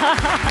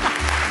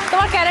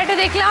 তোমার ক্যারাটে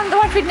দেখলাম,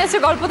 তোমার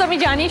ফিটনেসের গল্প তো আমি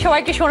জানি,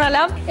 সবাইকে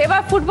শোনালাম।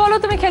 এবার ফুটবলও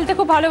তুমি খেলতে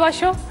খুব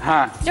ভালোবাসো।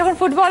 হ্যাঁ, যখন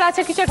ফুটবল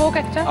আছে কিছু হোক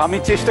একটা। আমি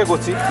চেষ্টা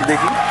করছি,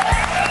 দেখি।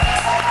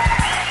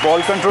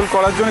 বল কন্ট্রোল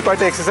করার জন্য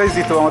কয়েকটা এক্সারসাইজ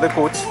দিত আমাদের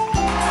কোচ।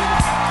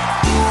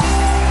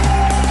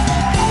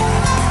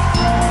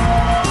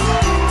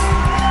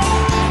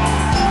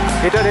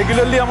 এটা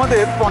রেগুলারলি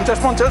আমাদের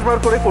 50-50 বার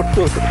করে করতে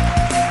হতো।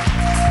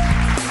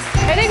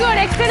 Very good,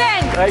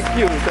 excellent. Thank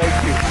you, thank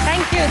you,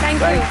 thank you, thank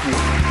you. Thank you.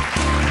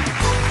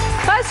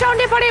 First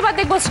রাউন্ডে পরে এবার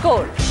দেখবো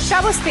score.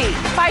 Shravasti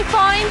 5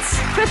 points,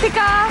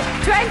 Krittika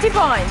 20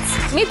 points,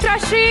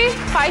 মিত্রাশ্রী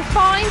 5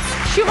 points,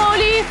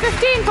 শিমৌলি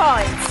 15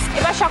 points.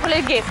 এবার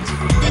সকলের গিফট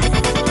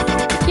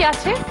কি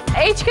আছে?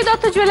 এইচকে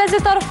দত্ত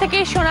জুয়েলার্সের তরফ থেকে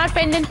সোনার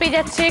পেন্ডেন্ট পেয়ে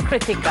যাচ্ছে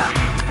কৃতিকা।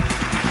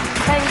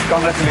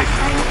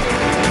 কংগ্রাচুলেশন।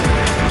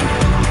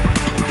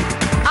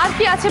 আর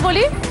কি আছে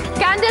বলি?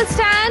 Candle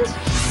stand,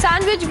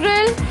 sandwich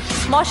grill,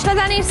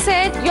 মশলাদানির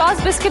set, ইয়স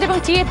বিস্কিট এবং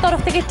টি এর তরফ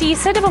থেকে টি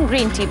সেট এবং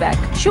গ্রিন টি ব্যাগ।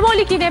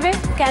 সুমৌলি কি নেবে?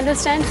 Candle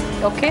stand.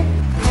 ওকে,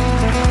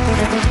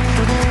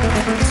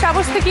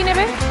 শ্রাবস্তি কি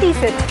নেবে? টি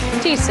সেট।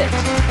 টি সেট।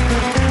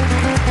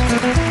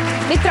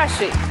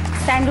 মিত্রাশ্রী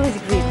sandwich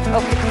grill.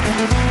 ওকে।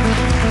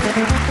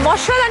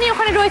 মশলাদানি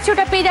ওখানে রয়েছে,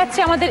 ওটা পেয়ে যাচ্ছে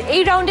আমাদের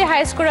এই রাউন্ডে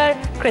হাই স্কোরার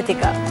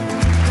কৃতিকা।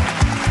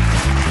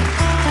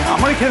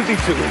 আমারই খেলতে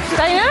ইচ্ছে করছে,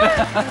 তাই না?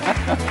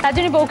 তার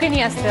জন্য বউকে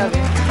নিয়ে আসতে হবে।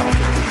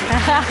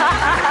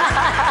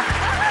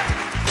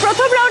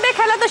 প্রথম রাউন্ডে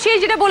খেলা তো সেই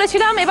যেটা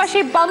বলেছিলাম, এবার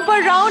সেই বাম্পার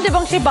রাউন্ড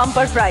এবং সেই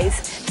বাম্পার প্রাইজ।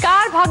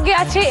 কার ভাগ্যে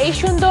আছে এই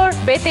সুন্দর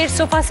বেতের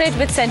sofa set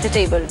with centre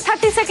table?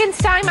 30 seconds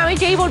time. আমি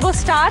যেই বলবো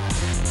স্টার্ট,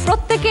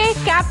 প্রত্যেকে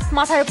ক্যাপ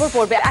মাথার উপর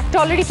পড়বে। একটা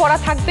অলরেডি পরা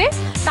থাকবে,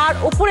 তার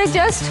উপরে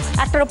জাস্ট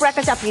একটার উপর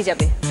একটা চাপিয়ে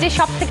যাবে। যে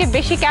সব থেকে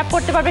বেশি ক্যাপ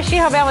করতে পারবে সে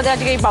হবে আমাদের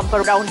আজকে এই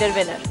বাম্পার রাউন্ডের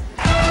উইনার।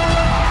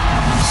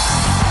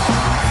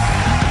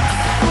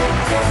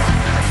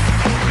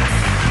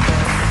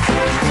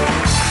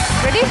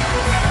 রেডি?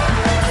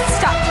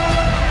 স্টার্ট।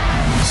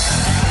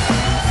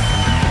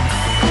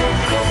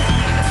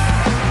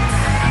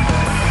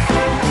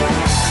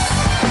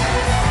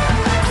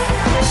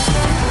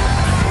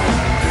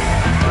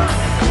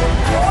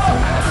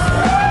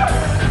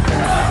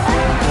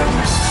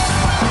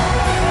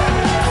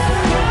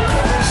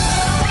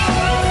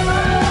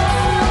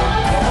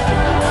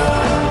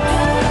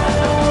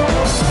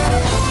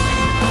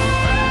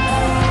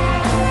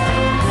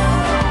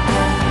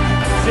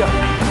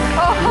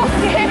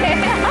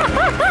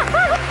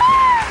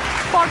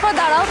 পরপর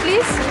দাঁড়াও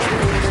প্লিজ।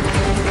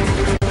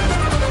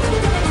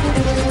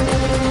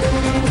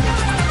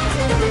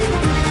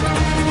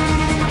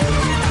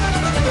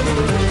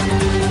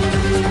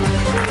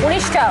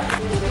 উনিশটা।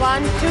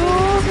 1 2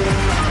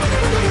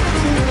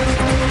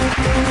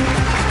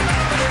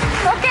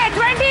 ওকে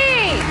 20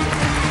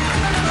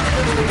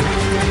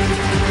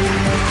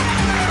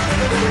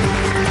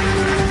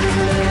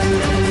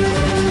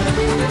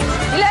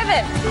 11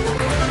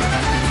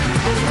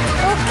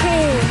 ওকে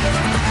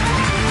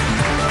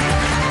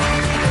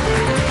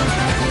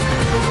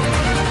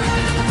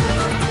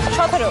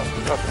 17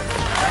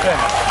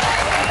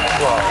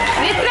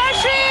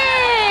 মিত্রাশ্রী।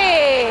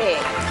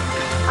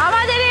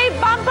 আমাদের এই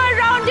বাম্পার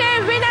রাউন্ডের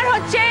উইনার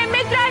হচ্ছে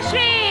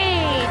মিত্রাশ্রী।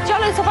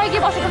 চলো সবাই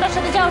গিয়ে বসো, টোটার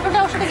সাথে যাও, টোটা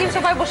ওর সাথে গিয়ে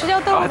সবাই বসে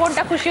যাও তো,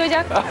 বোনটা খুশি হয়ে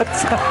যাক।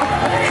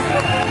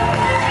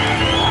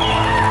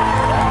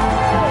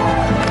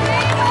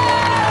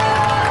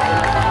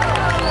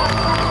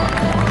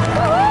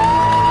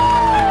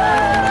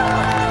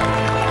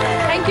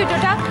 থ্যাংক ইউ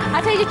টোটা।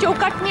 আচ্ছা, এই যে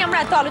চৌকাঠ নিয়ে আমরা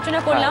এত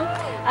আলোচনা করলাম,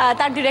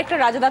 তার ডিরেক্টর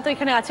রাজা তো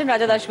এখানে আছেন,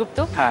 রাজা দাশগুপ্ত।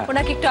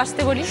 ওনাকে একটু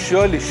আসতে বলি।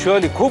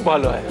 শিওরলি খুব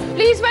ভালো হয়।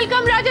 প্লিজ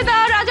ওয়েলকাম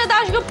রাজা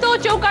দাশগুপ্ত,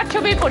 চৌকাঠ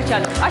ছবির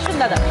পরিচালক। আসুন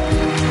দাদা।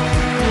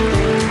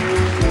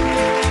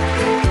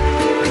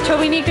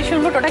 ছবি নিয়ে একটু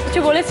শুনবো, টোটা কিছু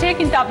বলেছে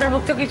কিন্তু আপনার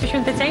মুখ থেকে কিছু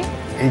শুনতে চাই।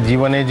 এই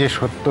জীবনে যে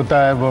সত্যতা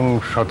এবং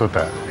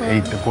সততা, এই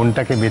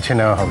কোনটাকে বেছে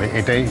নেওয়া হবে,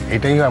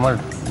 এটাই আমার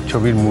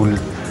ছবির মূল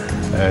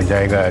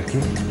জায়গা আর কি।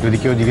 যদি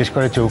কেউ জিজ্ঞেস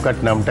করে চৌকাঠ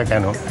নামটা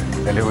কেন,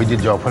 তাহলে ওই যে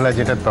জফলা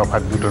যেটা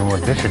তফাৎ দুটোর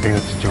মধ্যে, সেটাই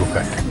হচ্ছে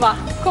চৌকাঠ। বাহ,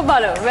 খুব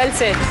ভালো, ওয়েল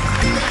সেড।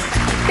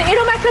 তো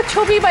এরকম একটা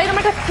ছবি বা এরকম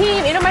একটা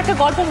থিম, এরকম একটা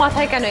গল্প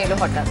মাথায় কেন এলো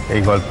হঠাৎ?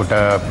 এই গল্পটা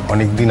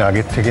অনেকদিন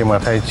আগের থেকে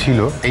মাথায় ছিল,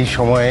 এই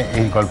সময়ে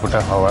এই গল্পটা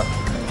হওয়া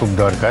খুব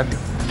দরকার।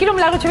 কিরম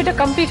লাগলো ছবিটা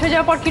কমপ্লিট হয়ে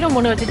যাওয়ার পর? কিরম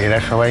মনে হচ্ছে? এরা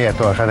সবাই এত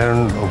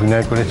অসাধারণ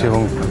অভিনয় করেছে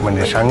এবং মানে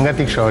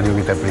সাংঘাতিক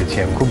সহযোগিতা পেয়েছি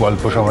আমি খুব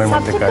অল্প সময়ের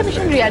মধ্যে কাজ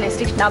করেছি।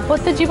 রিয়ালিস্টিক,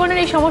 দাম্পত্য জীবনের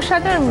এই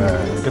সমস্যাটা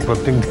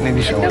প্রত্যেক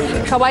দিনেরই সমস্যা,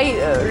 সবাই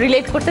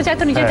রিলেট করতে চায়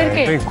তো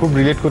নিজেদেরকে, খুব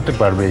রিলেট করতে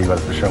পারবে এই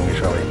গল্পের সঙ্গে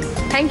সবাই।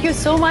 Thank you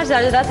so much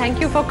রাজাদা, thank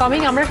you for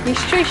coming. আমরা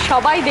নিশ্চয়ই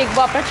সবাই দেখবো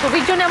আপনার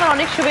ছবির জন্য। আমার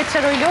অনেক শুভেচ্ছা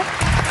রইল।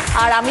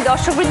 আর আমি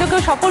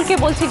দর্শকবৃন্দকেও সকলকে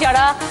বলছি,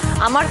 যারা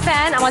আমার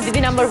ফ্যান, আমার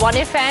দিদি নাম্বার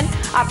 1-এর ফ্যান,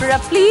 আপনারা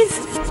প্লিজ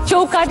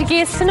চৌকাঠ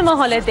গিয়ে সিনেমা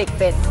হলে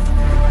দেখবেন।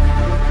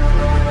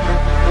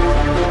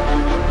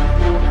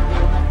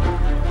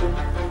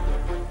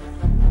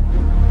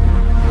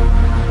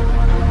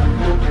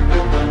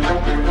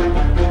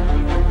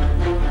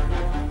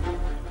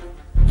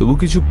 তবু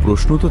কিছু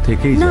প্রশ্ন তো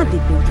থেকেই না যায়।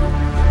 দীপেন্দ্র,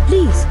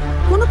 প্লিজ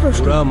কোনো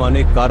প্রশ্ন। ওরা মানে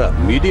কারা?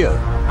 মিডিয়া?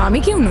 আমি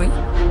কেউ নই,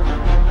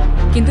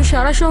 কিন্তু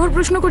সারা শহর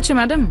প্রশ্ন করছে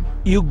madam.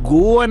 You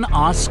go and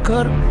ask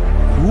her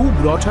who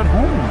brought her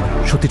home.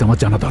 সত্যিটা আমার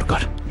জানা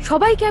দরকার।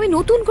 সবাইকে আমি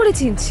নতুন করে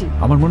চিনছি।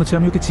 আমার মনে হচ্ছে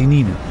আমি ওকে চিনি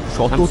না।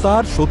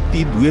 সততার সত্যি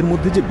দুয়ের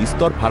মধ্যে যে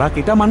বিস্তর ফারাক,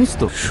 এটা মানিস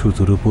তো?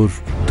 সুতোর উপর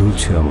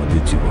দুলছে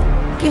আমাদের জীবন।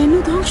 কেন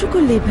ধ্বংস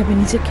করলে এভাবে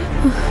নিজেকে?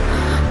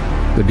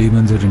 The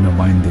demons are in your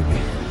mind, Devi.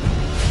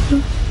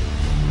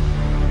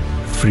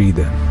 Free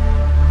them.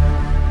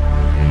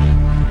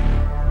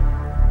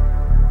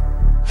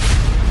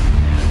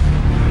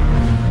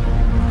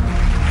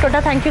 টোটা,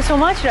 থ্যাংক ইউ সো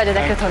মাচ।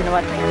 রাজাদাকে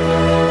ধন্যবাদ।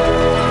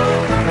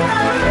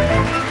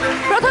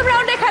 প্রথম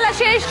রাউন্ডে খেলা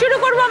শেষ, শুরু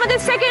করবো আমাদের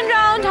সেকেন্ড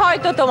রাউন্ড,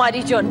 হয়তো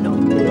তোমারই জন্য।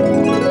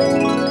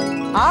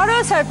 আরো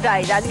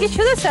সারপ্রাইজ, আজকে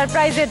শুধু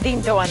সারপ্রাইজের দিন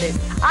তোমাদের।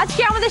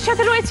 আজকে আমাদের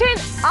সাথে রয়েছেন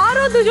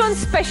আরো দুজন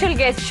স্পেশাল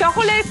গেস্ট,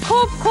 সকলের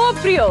খুব খুব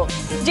প্রিয়।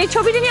 যে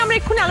ছবিটি নিয়ে আমরা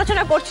এক্ষুনি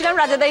আলোচনা করছিলাম,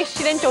 রাজাদা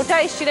এসেছিলেন, টোটা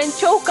এসেছিলেন,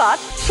 চৌকাঠ,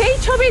 সেই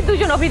ছবির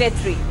দুজন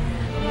অভিনেত্রী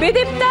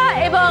বিদীপ্তা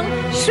এবং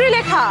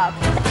শ্রীলেখা।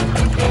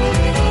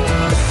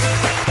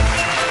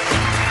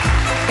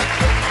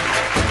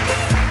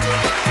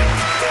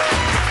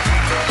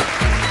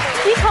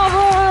 কি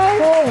খবর?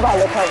 খুব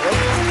ভালো খবর।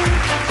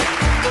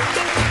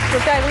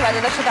 ওটা আমি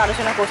রাজাদার সাথে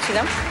আলোচনা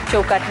করছিলাম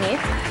চৌকাঠ নিয়ে,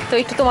 তো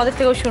একটু তোমাদের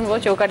থেকেও শুনবো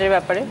চৌকাঠের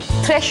ব্যাপারে।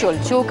 Threshold,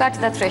 চৌকাঠ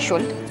the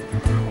threshold.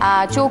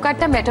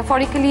 চৌকাঠটা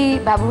মেটাফরিক্যালি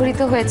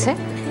ব্যবহৃত হয়েছে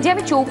যে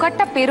আমি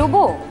চৌকাঠটা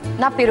পেরোবো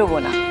না পেরোবো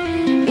না।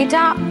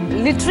 এটা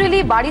লিটারেলি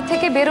বাড়ি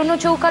থেকে বেরোনো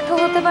চৌকাঠও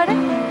হতে পারে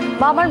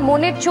বা আমার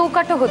মনের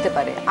চৌকাঠও হতে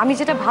পারে। আমি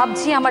যেটা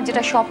ভাবছি, আমার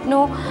যেটা স্বপ্ন,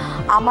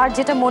 আমার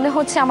যেটা মনে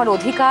হচ্ছে আমার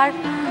অধিকার,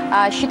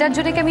 সেটার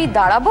জন্য কি আমি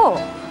দাঁড়াবো?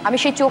 আমি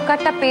সেই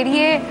চৌকাঠটা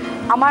পেরিয়ে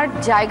আমার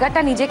জায়গাটা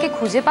নিজেকে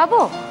খুঁজে পাবো,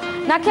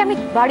 নাকি আমি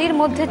বাড়ির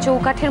মধ্যে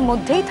চৌকাঠের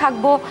মধ্যেই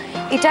থাকবো,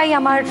 এটাই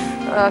আমার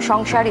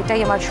সংসার,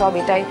 এটাই আমার সব,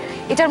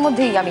 এটার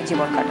মধ্যেই আমি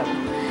জীবন কাটাবো।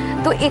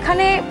 তো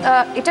এখানে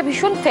এটা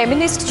ভীষণ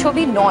ফেমিনিস্ট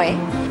ছবি নয়,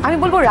 আমি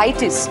বলবো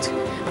রাইটিস্ট।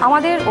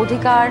 আমাদের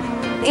অধিকার,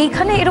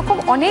 এইখানে এরকম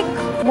অনেক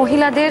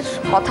মহিলাদের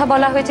কথা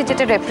বলা হয়েছে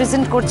যেটা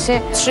রেপ্রেজেন্ট করছে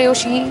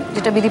শ্রেয়সী,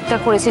 যেটা বিদীপ্তা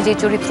করেছে যে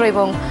চরিত্র,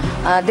 এবং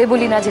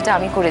দেবলীনা যেটা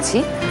আমি করেছি।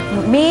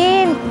 মেয়ে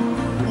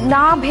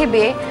না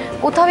ভেবে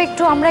কোথাও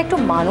আমরা একটু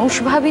মানুষ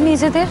ভাবি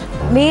নিজেদের।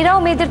 মেয়েরাও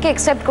মেয়েদেরকে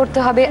অ্যাকসেপ্ট করতে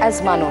হবে অ্যাজ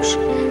মানুষ।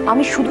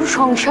 আমি শুধু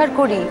সংসার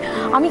করি,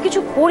 আমি কিছু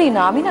করি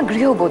না, আমি না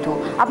গৃহবধূ।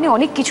 আপনি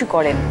অনেক কিছু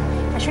করেন।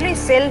 আসলে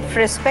সেলফ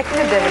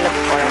রেসপেক্টে ডেভেলপ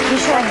করা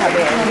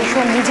ভীষণভাবে,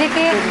 ভীষণ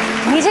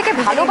নিজেকে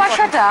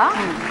ভালোবাসাটা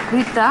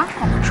রিতা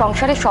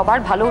সংসারে সবার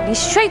ভালো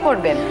নিশ্চয়ই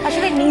করবেন।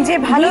 আসলে নিজে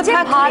ভালো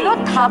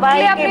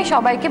থাকলে আপনি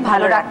সবাইকে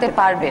ভালো রাখতে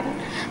পারবেন।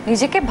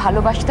 নিজেকে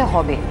ভালোবাসতে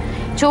হবে।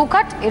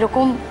 চৌকাঠ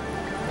এরকম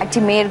একটি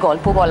মেয়ের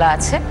গল্প বলা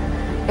আছে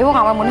এবং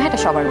আমার মনে হয়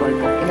এটা সবার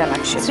গল্প। এটা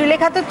লাগছে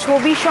শ্রীলেখা তো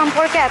ছবি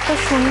সম্পর্কে এত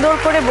সুন্দর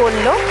করে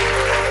বললো।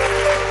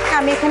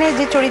 আমি এখানে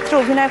যে চরিত্র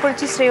অভিনয়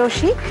করেছি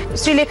শ্রেয়সী,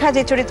 শ্রীলেখা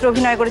যে চরিত্র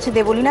অভিনয় করেছে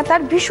দেবলীনা,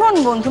 তার ভীষণ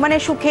বন্ধু, মানে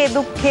সুখে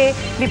দুঃখে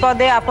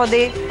বিপদে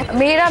আপদে।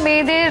 মেয়েরা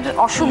মেয়েদের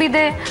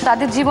অসুবিধে,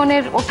 তাদের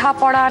জীবনের ওঠা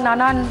পড়া,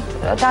 নানান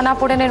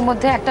টানাপোড়েনের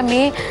মধ্যে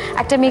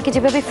একটা মেয়েকে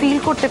যেভাবে ফিল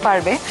করতে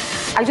পারবে।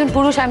 একজন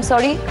পুরুষ, আই এম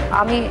সরি,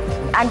 আমি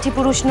অ্যান্টি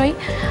পুরুষ নই,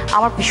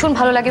 আমার ভীষণ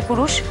ভালো লাগে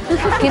পুরুষ,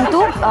 কিন্তু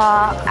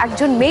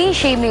একজন মেয়েই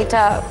সেই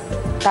মেয়েটা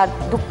তার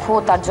দুঃখ,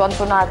 তার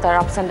যন্ত্রণা, তার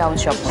আপস অ্যান্ড ডাউন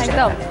সব।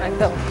 একদম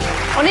একদম।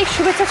 অনেক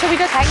শুভেচ্ছা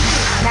ছবিটা।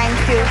 Thank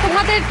you.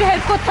 তোমাদের একটু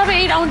হেল্প করতে হবে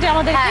এই রাউন্ডে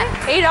আমাদের।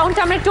 এই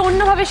রাউন্ডটা আমরা একটু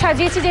অন্যভাবে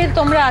সাজিয়েছি, যেহেতু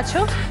তোমরা আছো।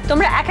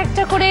 তোমরা এক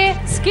একটা করে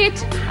স্কিট,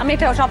 আমি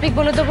একটা টপিক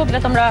বলে দেবো,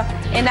 যেটা তোমরা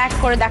এনঅ্যাক্ট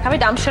করে দেখাবে।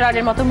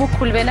 ডামশারারের মতো মুখ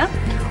খুলবে না,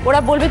 ওরা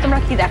বলবে তোমরা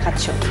কি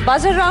দেখাচ্ছ।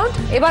 বাজার রাউন্ড,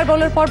 এবার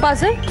বলার পর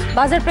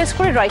বাজার প্রেস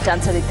করে রাইট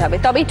আনসার দিতে হবে,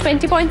 তবেই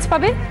 20 পয়েন্টস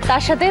পাবে।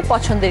 তার সাথে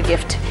পছন্দের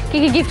গিফট। কি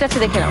কি গিফট আছে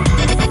দেখে নাও।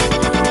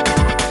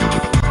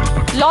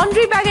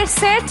 লন্ড্রি ব্যাগের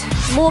set,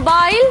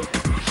 mobile,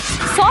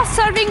 sauce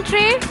serving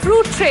tray,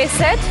 fruit tray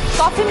set,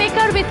 coffee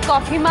maker with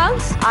coffee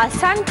মাগস, আর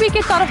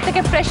সানকুইকের তরফ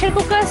থেকে প্রেসার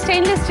কুকার,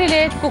 স্টেইনলেস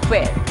স্টিলের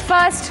কুকওয়্যার।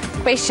 ফার্স্ট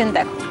কোয়েশ্চেন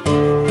দেখো।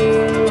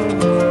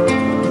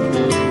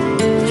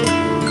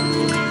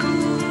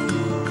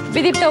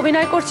 বিদীপ্তা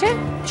অভিনয় করছে,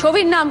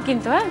 ছবির নাম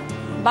কিন্তু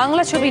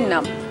বাংলা ছবির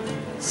নাম।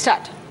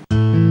 স্টার্ট।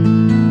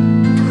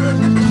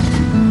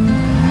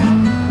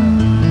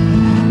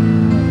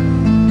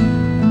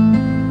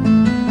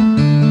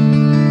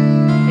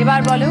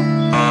 এবার বলো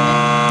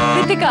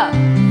কৃতিকা।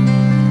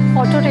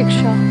 Auto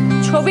rickshaw.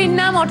 ছবির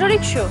নাম অটো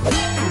রিক্সা।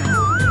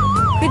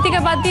 কৃতিকা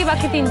বাদ দিয়ে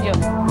বাকি তিনজন।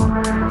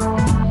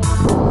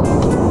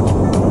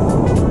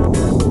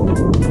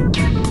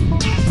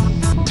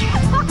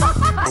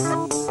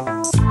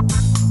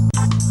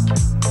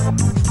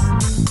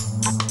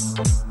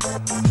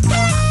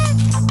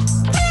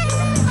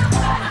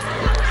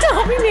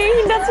 আমি নেই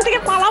ইন্ডাস্ট্রি থেকে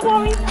পালাবো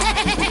আমি।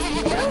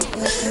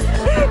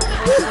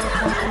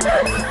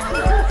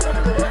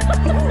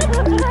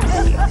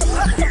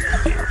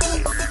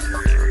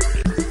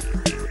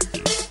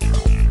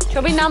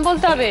 ছবির নাম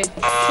বলতে হবে।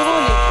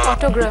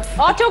 অটোগ্রাফ।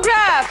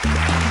 অটোগ্রাফ।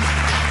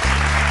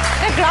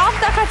 গ্রাফ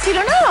দেখাচ্ছিল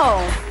না,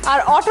 আর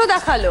অটো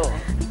দেখালো,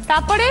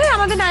 তারপরে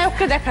আমাদের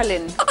নায়ককে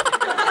দেখালেন।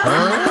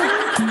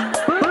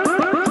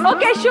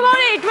 ওকে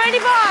শুভরি, 20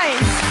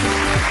 পয়েন্ট।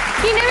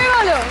 কি নেবে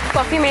বলো?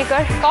 Coffee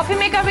maker. Coffee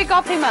maker with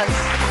coffee মাগ।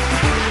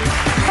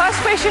 ফার্স্ট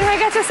কোয়েশ্চেন হয়ে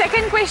গেছে।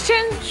 সেকেন্ড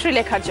কোয়েশ্চেন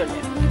শ্রীলেখার জন্য।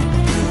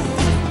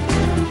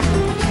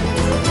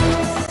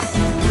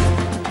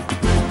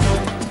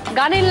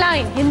 গানের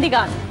লাইন, হিন্দি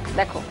গান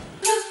দেখো।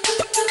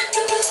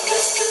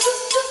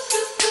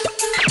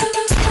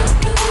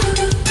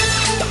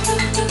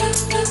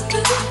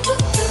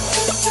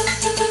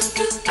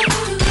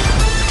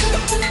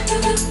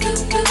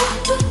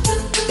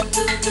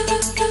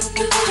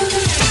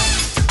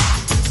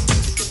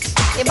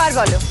 এবার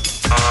বলো।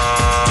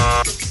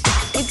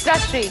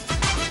 ইত্রাশ্রী।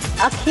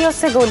 আখিयों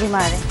से गोली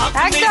मारे।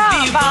 একদম।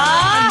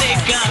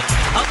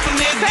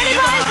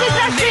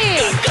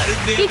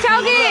 কি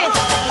চাওগে?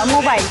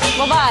 মোবাইল।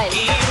 মোবাইল।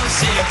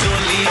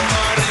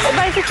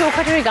 এবার একটু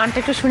চৌকাঠের ওই গানটা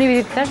একটু শুনি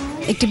বিদীপ্তার।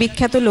 একটি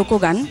বিখ্যাত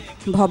লোকগান,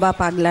 ভবা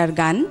পাগলার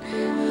গান।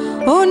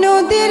 ও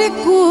নদীর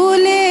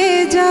কূলে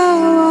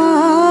যাওয়া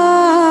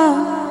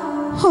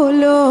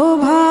হলো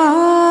ভার,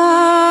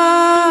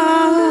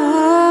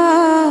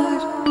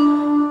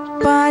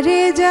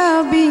 পারে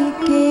যাবি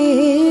কে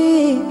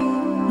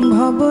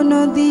ভব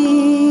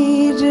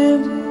নদীর।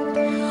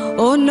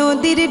 ও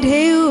নদীর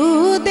ঢেউ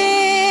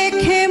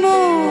দেখে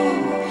মন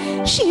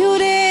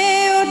শিউরে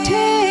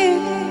ওঠে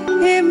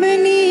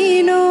এমনি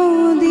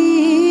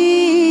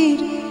নদীর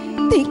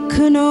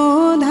তীক্ষ্ণ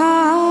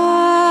ধার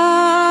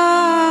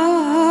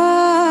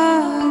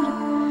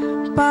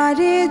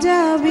পারে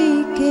যাবি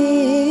কে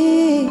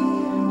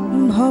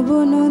ভব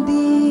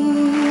নদী।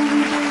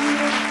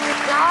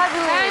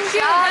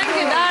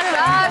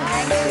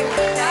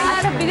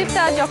 আচ্ছা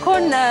বিদীপ্তা,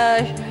 যখন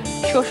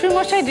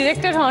শ্বশুরমশাই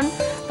ডিরেক্টর হন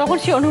তখন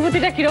সেই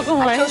অনুভূতিটা কিরকম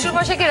হয়?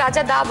 শ্বশুরমশাইকে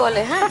রাজা দা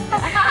বলে। হ্যাঁ,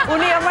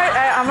 উনি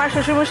আমার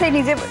শ্বশুরমশাই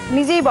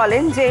নিজেই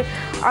বলেন যে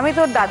আমি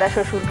তোর দাদা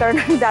শ্বশুর, কারণ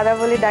আমি দাদা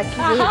বলে ডাকি।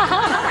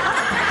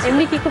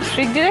 এমনি কি খুব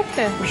স্ট্রিক্ট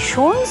ডিরেক্টর?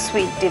 ভীষণ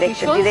সুইট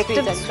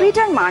ডিরেক্টর, সুইট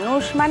আর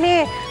মানুষ মানে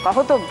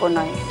কহতব্য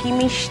নয়, কি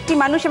মিষ্টি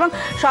মানুষ। এবং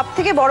সব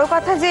থেকে বড়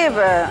কথা যে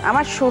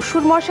আমার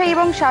শ্বশুর মশাই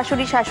এবং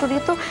শাশুড়ি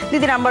তো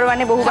দিদি নাম্বার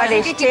ওয়ানে বহুবার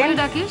এসছেন।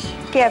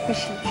 কে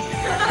পিসি?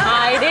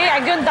 আরে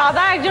একজন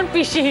দাদা একজন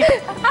পিসি,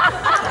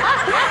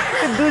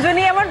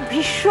 দুজনেই আমার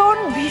ভীষণ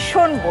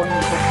ভীষণ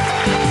বন্ধু।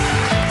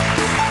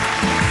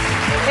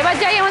 এবার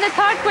যাই আমাদের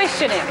থার্ড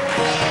কোয়েশ্চেনে।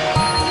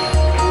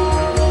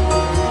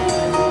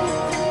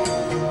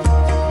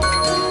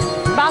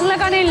 বাংলা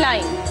গানের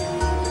লাইন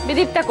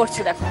বিদীপ্তা করছে,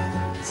 দেখো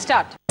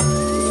স্টার্ট।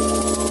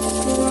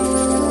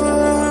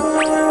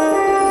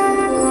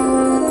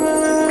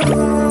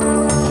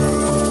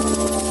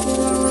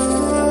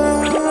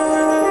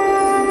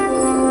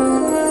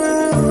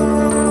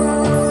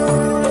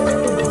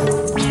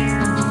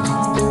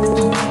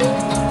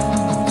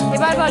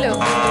 এবার বলো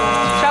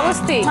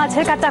শ্রাবস্তি।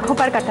 মাছের কাটা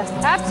খোপার কাটা।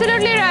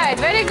 Absolutely right,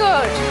 very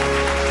good.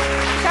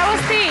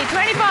 Shravasti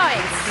 20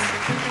 points.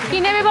 কি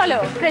নেবে বলো?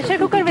 Pressure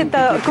cooker with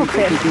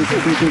cookware.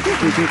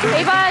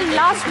 এবার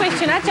লাস্ট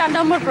কোয়েশ্চেন, আর 4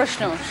 নম্বর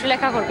প্রশ্ন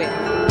লেখা করবে।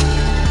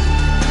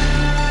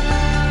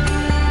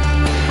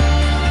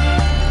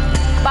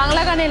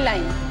 বাংলা গানের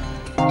লাইন।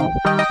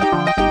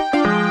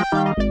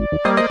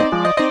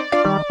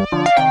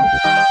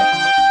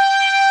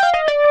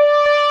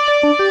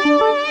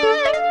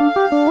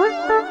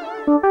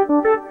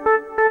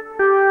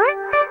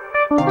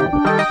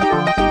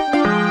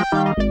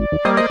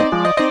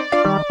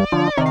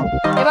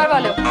 এবার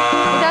বলো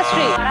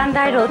ইন্ডাস্ট্রি।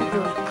 বারান্দায়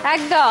রোদ্দুর,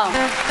 একদম।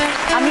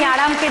 আমি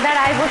আরাম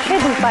কেদারায় বসে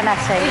দুপা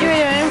নাচাই।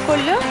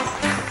 করলো।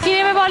 কি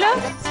নেবে বলো?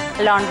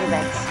 Laundry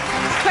bag.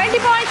 20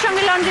 পয়েন্ট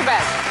সঙ্গে লন্ড্রি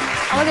ব্যাগ।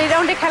 আমাদের এই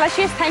রাউন্ডে খেলা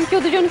শেষ। থ্যাংক ইউ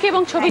দুজনকে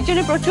এবং ছবির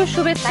জন্য প্রচুর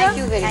শুভেচ্ছা। Thank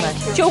you very much.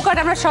 চৌকাট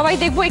আমরা সবাই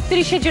দেখবো,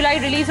 31শে জুলাই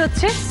রিলিজ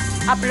হচ্ছে।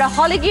 আপনারা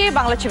হলে গিয়ে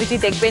বাংলা ছবিটি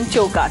দেখবেন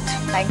চৌকাট।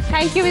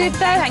 Thank you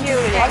Bidipta, thank you.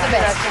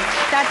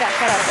 Tata.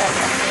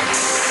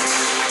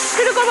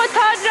 শুরু করবো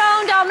থার্ড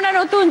রাউন্ড, আমরা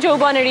নতুন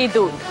যৌবনেরই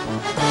দুধ।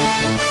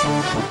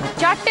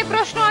 4টে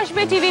প্রশ্ন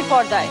আসবে টিভির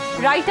পর্দায়,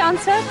 রাইট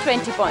আনসার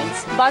 20 পয়েন্টস।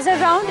 বাজার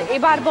রাউন্ড,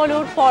 এবার বলো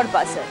পর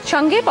বাজার।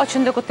 সঙ্গে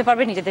পছন্দ করতে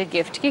পারবে নিজেদের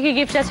গিফট। কি কি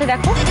গিফট আছে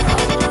দেখো?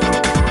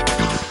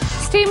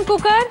 Steam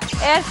cooker,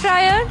 air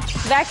fryer,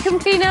 vacuum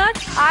cleaner,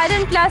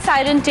 iron plus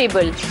iron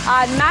table,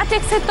 আর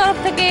ম্যাটেক্সের তরফ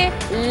থেকে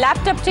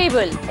ল্যাপটপ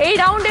টেবিল। এই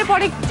রাউন্ডের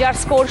পরে যার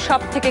স্কোর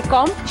সব থেকে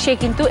কম সে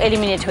কিন্তু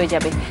এলিমিনেট হয়ে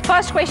যাবে।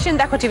 ফার্স্ট কোয়েশ্চেন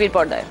দেখো টিভির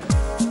পর্দায়।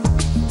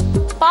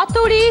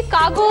 পাতুরি,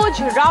 কাগজ,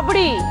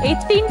 রাবড়ি, এই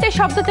 3টে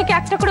শব্দ থেকে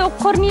একটা করে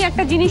অক্ষর নিয়ে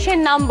একটা জিনিসের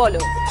নাম বলো।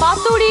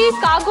 পাতুরি,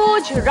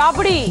 কাগজ,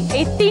 রাবড়ি,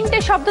 এই 3টে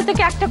শব্দ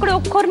থেকে একটা করে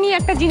অক্ষর নিয়ে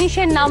একটা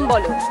জিনিসের নাম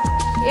বলো।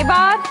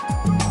 এবার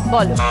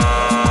বলো।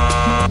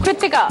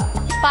 কৃত্তিকা।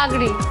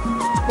 পাগড়ি।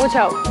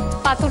 বোঝাও।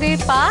 পাতুরির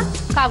পা,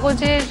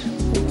 কাগজের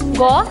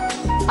গ,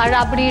 আর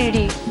রাবড়ির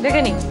রি।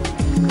 দেখে নি।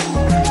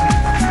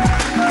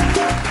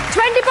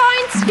 20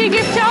 পয়েন্টস। কি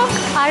গিফট চাও?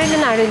 Iron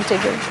and iron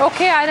table.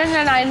 Okay, iron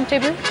and iron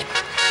table.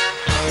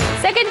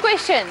 Second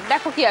question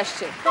দেখো কি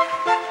আসছে।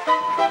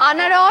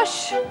 আনারস,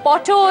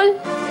 পটল,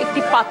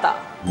 একটি পাতা,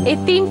 এই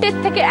 3টের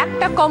থেকে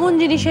একটা কমন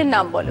জিনিসের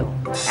নাম বলো।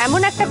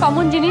 এমন একটা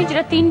কমন জিনিস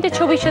যেটা 3টে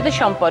ছবির সাথে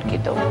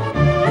সম্পর্কিত।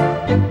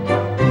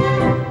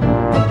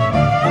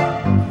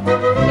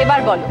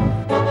 এবার বলো।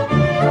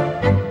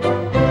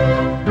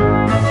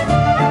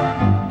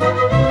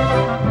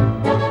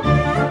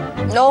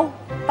 No,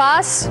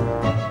 pass.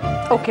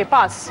 ওকে,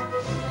 পাস।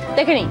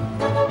 দেখে নি।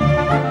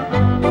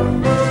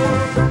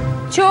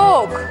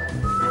 চোখ,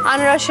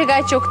 আনারসের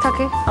গায়ে চোখ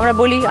থাকে, আমরা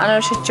বলি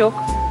আনারসের চোখ।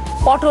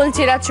 পটল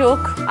চেরা চোখ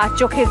আর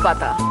চোখের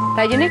পাতা,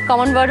 তাই জন্য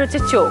কমন ওয়ার্ড হচ্ছে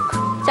চোখ।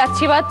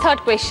 যাচ্ছি এবার থার্ড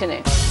কোয়েশ্চেনে।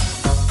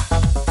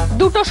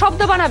 দুটো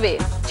শব্দ বানাবে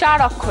 4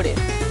 অক্ষরের,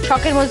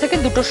 ছকের মধ্যে থেকে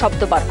দুটো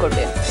শব্দ বার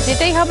করবে,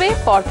 যেটাই হবে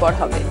পরপর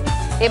হবে।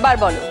 এবার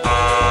বলো।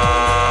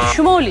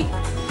 সুমৌলি।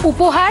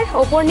 উপহার,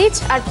 ওপর নিচ,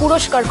 আর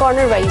পুরস্কার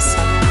কর্নার ওয়াইজ।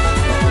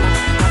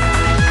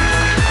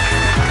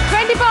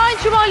 20 পয়েন্ট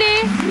সুমৌলি।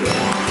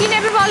 কি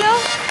নেবে বলো?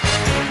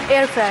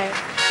 Air fryer.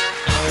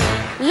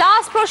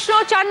 লাস্ট প্রশ্ন,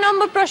 4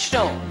 নম্বর প্রশ্ন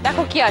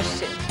দেখো কি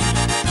আসছে।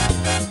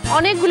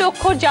 অনেকগুলো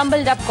অক্ষর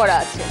জাম্বল ডাপ করা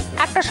আছে,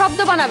 একটা শব্দ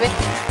বানাবে।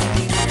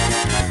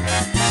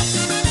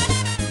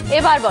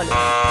 এবার বলো।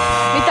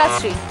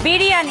 মিতাশ্রী।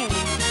 বিরিয়ানি।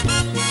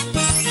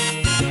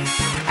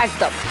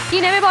 একদম। কি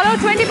নেবে বলো?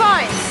 20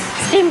 পয়েন্ট।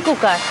 Steam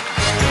cooker.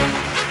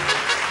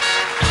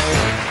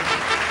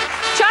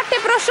 4টে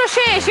প্রশ্ন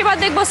শেষ, এবার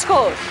দেখবো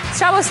score.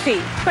 Shravasti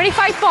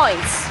 25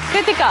 points,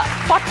 Krittika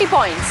 40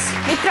 points,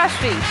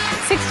 মিত্রাশ্রী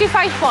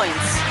 65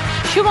 points,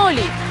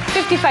 সুমৌলি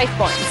 55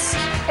 points.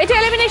 এটা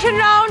এলিমিনেশন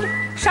রাউন্ড।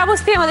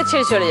 শ্রাবস্তী আমাদের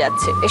ছেড়ে চলে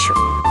যাচ্ছে, এসো।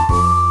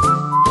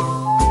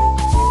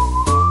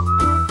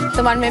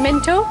 তোমার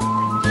মেমেন্টো,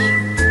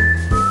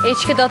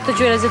 এইচকে দত্ত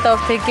জুয়েলার্সের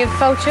তরফ থেকে গিফট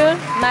ভাউচার,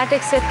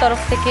 ম্যাটেক্সের তরফ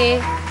থেকে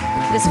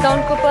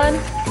ডিসকাউন্ট কুপন,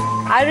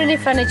 আয়রনি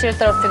ফার্নিচারের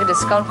তরফ থেকে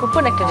ডিসকাউন্ট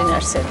কুপন, একটা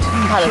ডিনার সেট।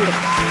 ভালো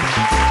থেকে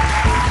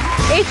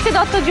এইচকে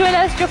দত্ত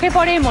জুয়েলার্স চোখে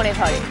পড়ে মনে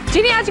ধরে।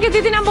 যিনি আজকে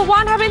দিদি নাম্বার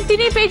 1 হবেন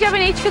তিনি পেয়ে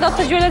যাবেন এইচকে দত্ত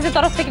জুয়েলার্সের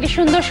তরফ থেকে একটি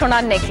সুন্দর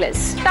সোনার নেকলেস।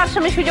 তার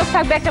সামনে সুযোগ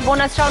থাকবে একটা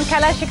বোনাস রাউন্ড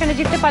খেলা, সেখানে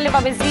জিততে পারলে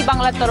পাবে জি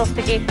বাংলার তরফ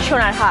থেকে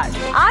সোনার হার।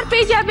 আর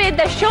পেয়ে যাবে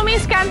the show me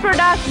scan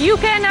product, you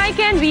can, I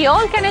can, we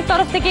all ক্যানের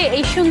তরফ থেকে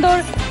এই সুন্দর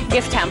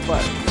গিফট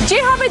হ্যাম্পার। যে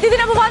হবে দিদি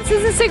number 1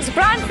 season 6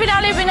 grand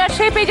finale winner,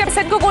 সে পেয়ে যাবে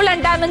সেনকো গোল্ড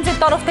অ্যান্ড ডায়মন্ডস এর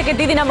তরফ থেকে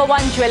দিদি নাম্বার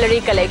 1 জুয়েলারি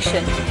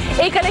কালেকশন।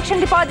 এই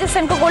কালেকশনটি পাওয়া যায়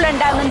সেনকো গোল্ড অ্যান্ড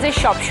ডায়মন্ডস এর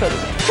সব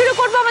শোরুম। শুরু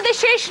করবো আমাদের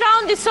শেষ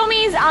রাউন্ড, দি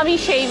সোমিজ আমি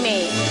সেই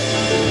মেয়ে।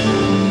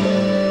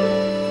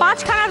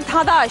 5খানার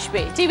ধাঁধা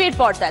আসবে টিভির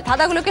পর্দায়,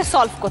 ধাঁধাগুলোকে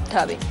সলভ করতে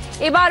হবে।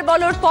 এবার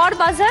বলোর পর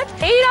বাজার।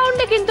 এই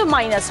রাউন্ডে কিন্তু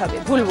মাইনাস হবে,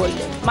 ভুল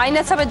বললে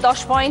মাইনাস হবে 10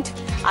 পয়েন্ট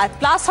আর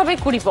প্লাস হবে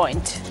 20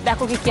 পয়েন্ট।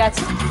 দেখো কি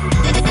আছে।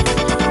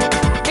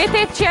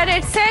 বেতের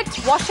চেয়ারের set,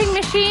 washing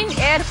machine,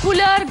 air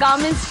cooler,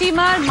 garment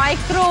steamer,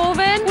 micro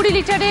oven 20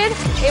 লিটারের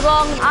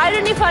এবং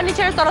আয়রনি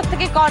ফার্নিচারের তরফ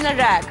থেকে কর্নার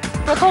র্যাক।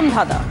 প্রথম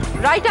ধাঁধা,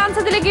 রাইট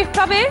আনসার দিলে গিফট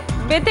পাবে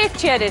বেতের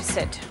চেয়ারের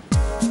সেট।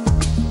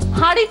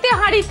 হাঁড়িতে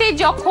হাঁড়িতে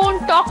যখন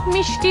টক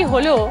মিষ্টি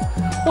হলো,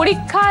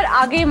 পরীক্ষার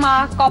আগে মা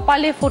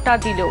কপালে ফোঁটা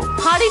দিল।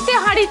 হাঁড়িতে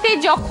হাঁড়িতে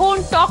যখন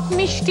টক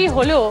মিষ্টি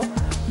হলো,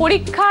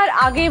 পরীক্ষার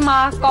আগে মা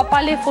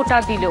কপালে ফোঁটা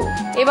দিল।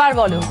 এবার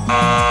বলো।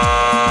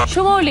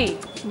 সুমৌলি,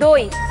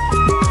 দই।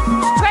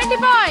 20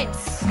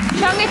 পয়েন্টস,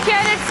 সঙ্গে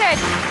চেয়ারের সেট।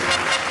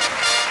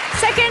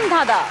 সেকেন্ড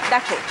ধাঁধা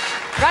দেখো,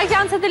 রাইট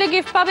আনসার দিলে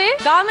গিফট পাবে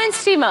গার্মেন্ট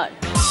স্টিমার।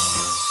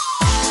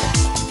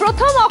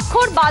 প্রথম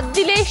অক্ষর বাদ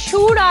দিলে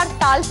সুর আর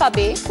তাল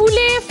পাবে,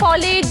 ফুলে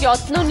ফলে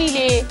যত্ন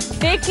নিলে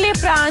দেখলে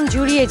প্রাণ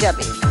জুড়িয়ে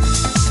যাবে।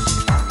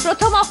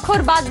 প্রথম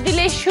অক্ষর বাদ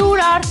দিলে সুর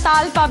আর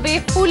তাল পাবে,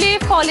 ফুলে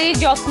ফলে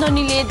যত্ন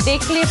নিলে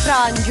দেখলে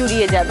প্রাণ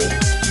জুড়িয়ে যাবে।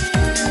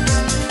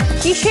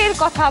 কিসের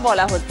কথা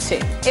বলা হচ্ছে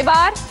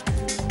এবার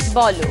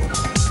বলো।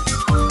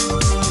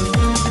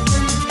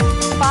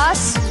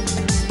 Pass,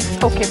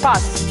 okay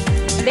pass.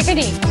 দেখে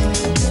নি,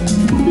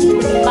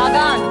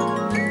 বাগান।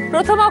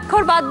 প্রথম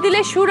অক্ষর বাদ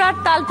দিলে সুর আর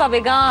তাল পাবে,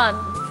 গান।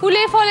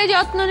 ফুলে ফলে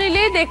যত্ন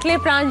নিলে দেখলে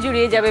প্রাণ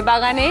জুড়িয়ে যাবে,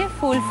 বাগানে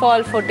ফুল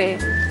ফল ফোটে।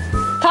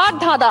 থার্ড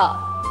ধাঁধা,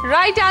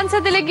 রাইট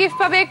আনসার দিলে গিফট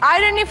পাবে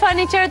আয়রনি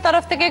ফার্নিচারের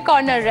তরফ থেকে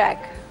কর্নার র্যাক।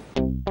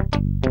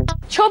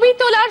 ছবি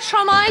তোলার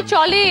সময়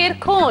চলে এর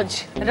খোঁজ,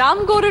 রাম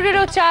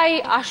গরুরেরও চাই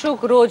আসুক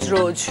রোজ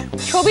রোজ।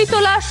 ছবি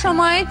তোলার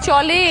সময়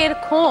চলে এর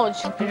খোঁজ,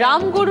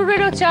 রাম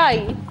গরুরেরও চাই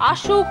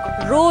আসুক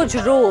রোজ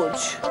রোজ।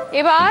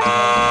 এবার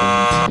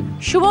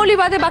সুমৌলি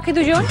বাদে বাকি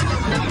দুজন।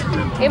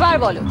 এবার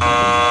বলো।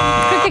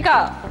 কৃতিকা,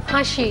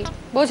 হাসি।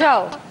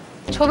 বোঝাও।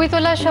 ছবি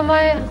তোলার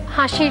সময়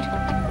হাসির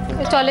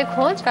চলে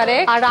খোঁজ,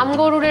 আর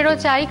রামগরুরেরও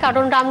চাই,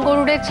 কারণ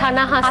রামগরুরের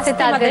ছানা হাসতে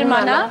তাদের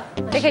মানা।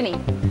 দেখে নি।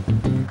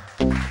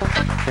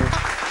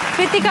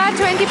 কৃতিকা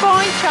 20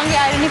 পয়েন্ট, সঙ্গে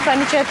আয়রনি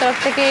ফার্নিচারের তরফ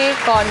থেকে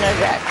কর্নার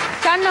র্যাক।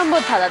 4 নম্বর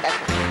ধাঁধা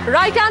দেখো,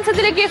 রাইট আনসার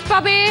দিলে গিফট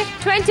পাবে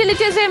 20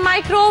 লিটারের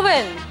মাইক্রো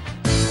ওভেন।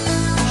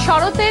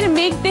 শরতের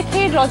মেঘ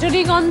দেখে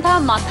রজনীগন্ধা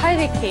মাথায়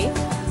রেখে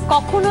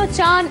কখনো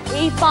চান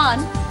এই পান,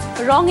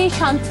 রঙে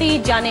শান্তি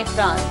জানে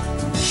প্রাণ।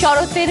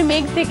 শরতের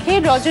মেঘ দেখে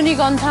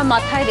রজনীগন্ধা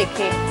মাথায়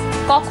রেখে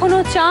কখনো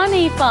চান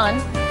এই পান,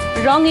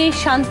 রঙে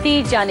শান্তি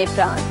জানে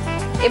প্রাণ।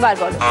 এবার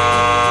বলো।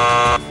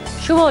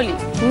 সুমৌলি,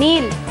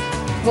 নীল।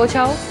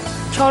 বোঝাও।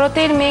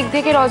 শরতের মেঘ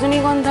দেখে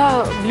রজনীগন্ধা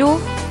ব্লু,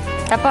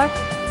 তারপর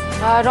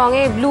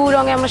রঙে ব্লু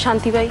রঙে আমরা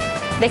শান্তি পাই।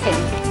 দেখে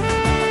নিন।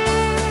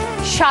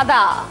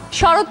 সাদা,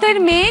 শরতের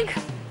মেঘ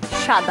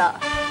সাদা,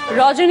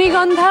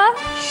 রজনীগন্ধা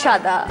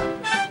সাদা,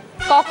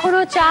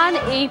 কখনো চান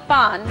এই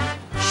পান,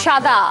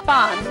 সাদা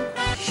পান,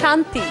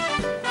 শান্তি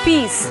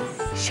পিস।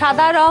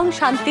 সাদা রং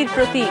শান্তির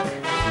প্রতীক,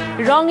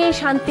 রঙে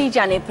শান্তি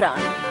জানে প্রাণ,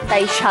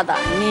 তাই সাদা,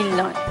 নীল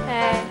নয়।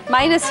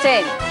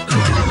 -10।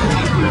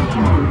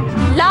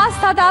 লাস্ট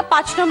ধাঁধা,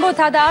 5 নম্বর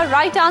ধাঁধা,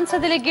 রাইট আনসার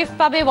দিলে গিফট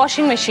পাবে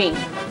ওয়াশিং মেশিন।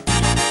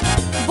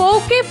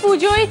 বউকে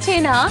পুজোয়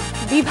চেনা,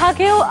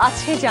 বিভাগেও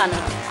আছে জানা,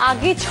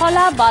 আগে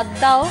ছলা বাদ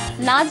দাও,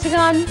 নাচ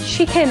গান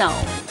শিখে নাও।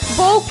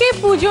 বউকে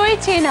পুজোয়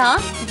চেনা,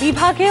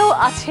 বিভাগেও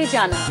আছে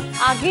জানা,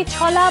 আগে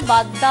ছলা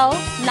বাদ দাও,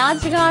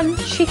 নাচ গান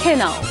শিখে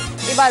নাও।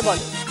 এবার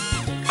বলো।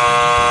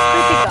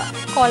 কৃতিকা,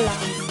 কলা।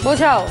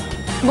 বোঝাও।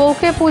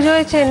 বউকে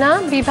পুজোয় চেনা,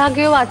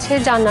 বিভাগেও আছে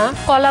জানা,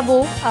 কলা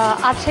বউ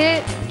আছে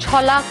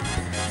ছলা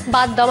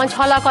বাদ দাও, মানে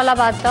ছলা কলা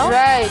বাদ দাও,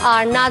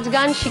 আর নাচ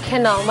গান শিখে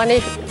নাও, মানে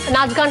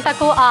নাচ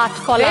গানটাকেও আর্ট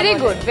কলা। Very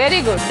good, very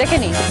good. দেখে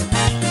নি।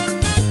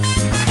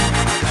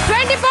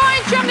 20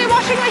 পয়েন্ট, সঙ্গে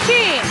ওয়াশিং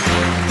মেশিন।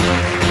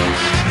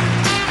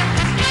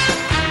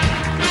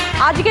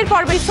 আজকের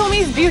পর্বে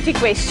সোমিস বিউটি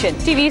কোয়েশ্চেন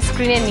টিভি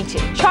স্ক্রিনের নিচে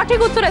সঠিক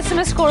উত্তর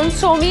এসএমএস করুন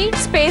সোমি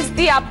স্পেস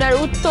দিয়ে আপনার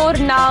উত্তর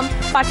নাম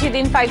পাঠিয়ে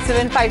দিন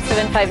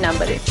 57575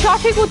 নম্বরে।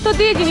 সঠিক উত্তর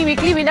দিয়ে যিনি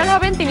উইকলি উইনার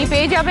হবেন তিনি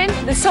পেয়ে যাবেন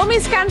দ্য সোমি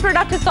স্ক্যান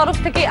প্রোডাক্টের তরফ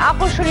থেকে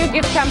আকর্ষণীয়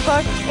গিফট হ্যাম্পার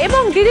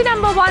এবং দিদি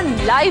নাম্বার 1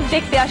 লাইভ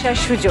দেখতে আসার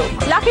সুযোগ।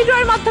 লাকি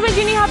ড্রয়ের মাধ্যমে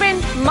যিনি হবেন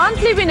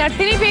মান্থলি উইনার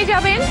তিনি পেয়ে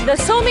যাবেন দ্য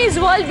সোমিস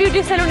ওয়ার্ল্ড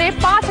বিউটি সেলুনে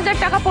 5000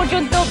 টাকা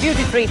পর্যন্ত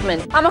বিউটি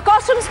ট্রিটমেন্ট। আমার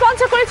কস্টিউম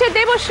স্পন্সর করেছে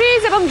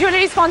দেবশ্রীজ এবং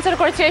জুয়েলারি স্পন্সর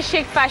করেছে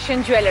শেখ ফ্যাশন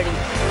জুয়েলারি।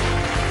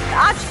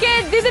 আজকে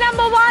দিদি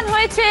নাম্বার 1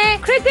 হয়েছে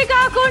কৃতিকা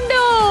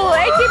কুন্ডু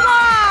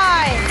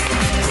 85।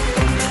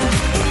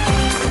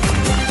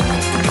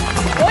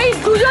 ওই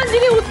দুজন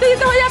যিনি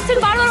উত্তেজিত হয়ে যাচ্ছেন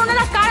বারবার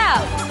ওনারা কারা?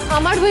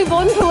 আমার দুই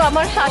বন্ধু,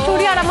 আমার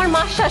শাশুড়ি আর আমার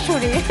মা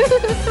শাশুড়ি।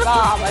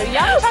 বাবা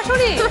ইয়ার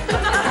শাশুড়ি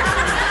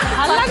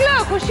ভালো লাগলো?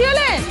 খুশি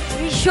হলেন?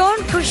 ভীষণ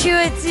খুশি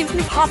হয়েছি,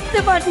 ভাবতে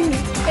পারিনি।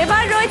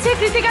 এবার রয়েছে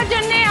কৃতিকার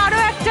জন্য আরো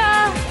একটা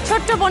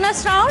ছোট্ট বোনাস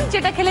রাউন্ড,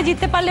 যেটা খেলে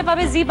জিততে পারলে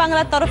পাবে জি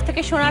বাংলার তরফ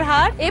থেকে সোনার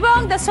হার এবং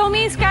the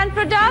Somy scan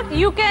product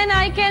you can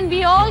I can be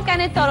all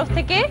ক্যানের তরফ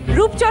থেকে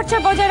রূপচর্চা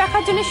বজায়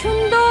রাখার জন্য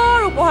সুন্দর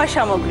উপহার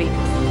সামগ্রী।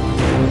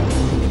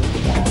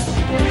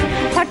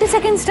 30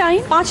 সেকেন্ডস টাইম,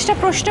 5টা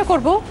প্রশ্ন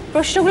করব।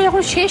 প্রশ্নগুলো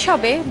যখন শেষ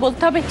হবে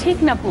বলতে হবে ঠিক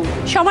না ভুল।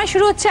 সময়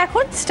শুরু হচ্ছে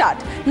এখন, স্টার্ট।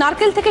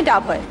 নারকেল থেকে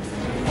ডাব হয়।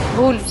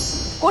 ভুল।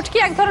 কটকি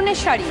এক ধরনের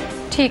শাড়ি।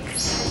 ঠিক।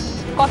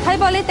 কথায়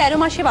বলে 13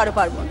 মাসে 12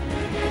 পার্বণ।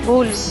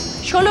 ভুল।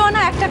 16 আনা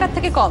 1 টাকার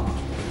থেকে কম।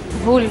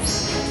 ভুল।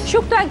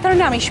 শুক্তো এক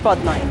ধরনের আমিষ পদ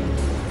নয়।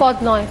 পদ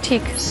নয়।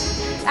 ঠিক।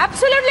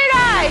 Absolutely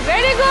right,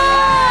 very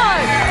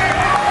good.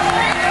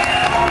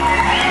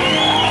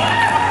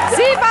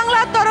 জি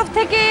বাংলার তরফ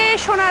থেকে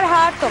সোনার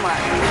হার তোমার।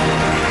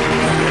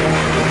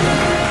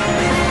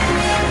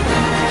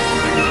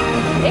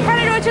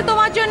 এখানে রয়েছে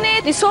তোমার জন্য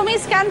সোমি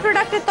স্ক্যান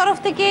প্রোডাক্টের তরফ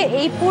থেকে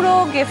এই পুরো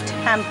গিফট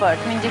হ্যাম্পার,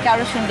 তুমি নিজেকে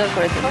আরো সুন্দর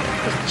করে দেবো।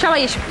 সবাই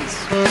এসে প্লিজ।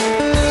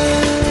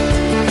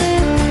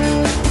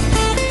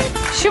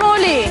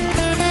 শিমলি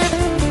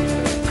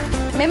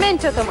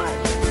মেমেন্টো তোমার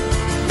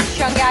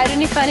সঙ্গে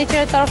আইরনি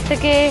ফার্নিচারের তরফ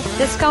থেকে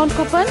ডিসকাউন্ট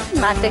কুপন,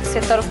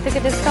 ম্যাটেক্সের তরফ থেকে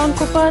ডিসকাউন্ট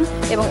কুপন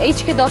এবং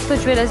এইচকে দত্ত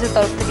জুয়েলার্সের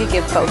তরফ থেকে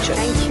গিফট ভাউচার।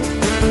 Thank you.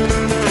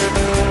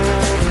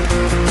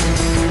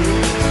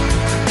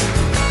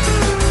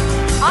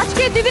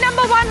 আজকে দিদি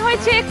নাম্বার 1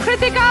 হয়েছে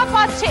কৃতিকা,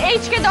 পাচ্ছে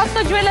এইচকে দত্ত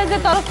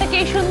জুয়েলার্সের তরফ থেকে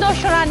এই সুন্দর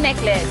সোনার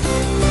নেকলেস।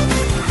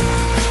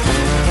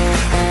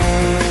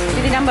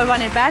 দিদি নাম্বার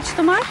 1 এর ব্যাচ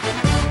তোমার।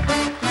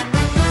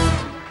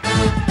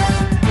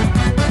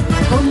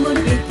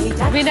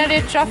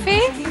 উইনারের ট্রফি,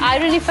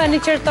 আইরনি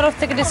ফার্নিচার তরফ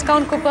থেকে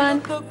ডিসকাউন্ট কুপন,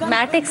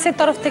 ম্যাটেক্সের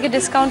তরফ থেকে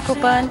ডিসকাউন্ট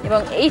কুপন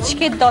এবং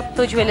এইচকে দত্ত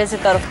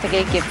জুয়েলার্সের তরফ থেকে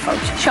গিফট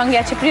ভাউচার। সঙ্গে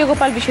আছে প্রিয়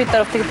গোপাল বিষয়ের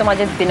তরফ থেকে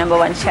তোমাদের দিদি নাম্বার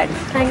 1 শাড়ি।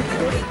 Thank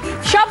you.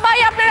 সবাই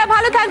আপনারা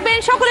ভালো থাকবেন,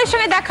 সকলের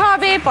সঙ্গে দেখা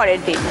হবে পরের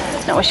দিন।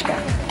 নমস্কার।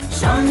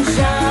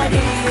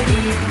 সংসারের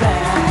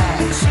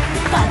ব্যাচ,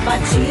 কার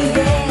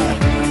বাঁচিয়ে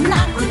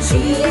না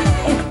গুছিয়ে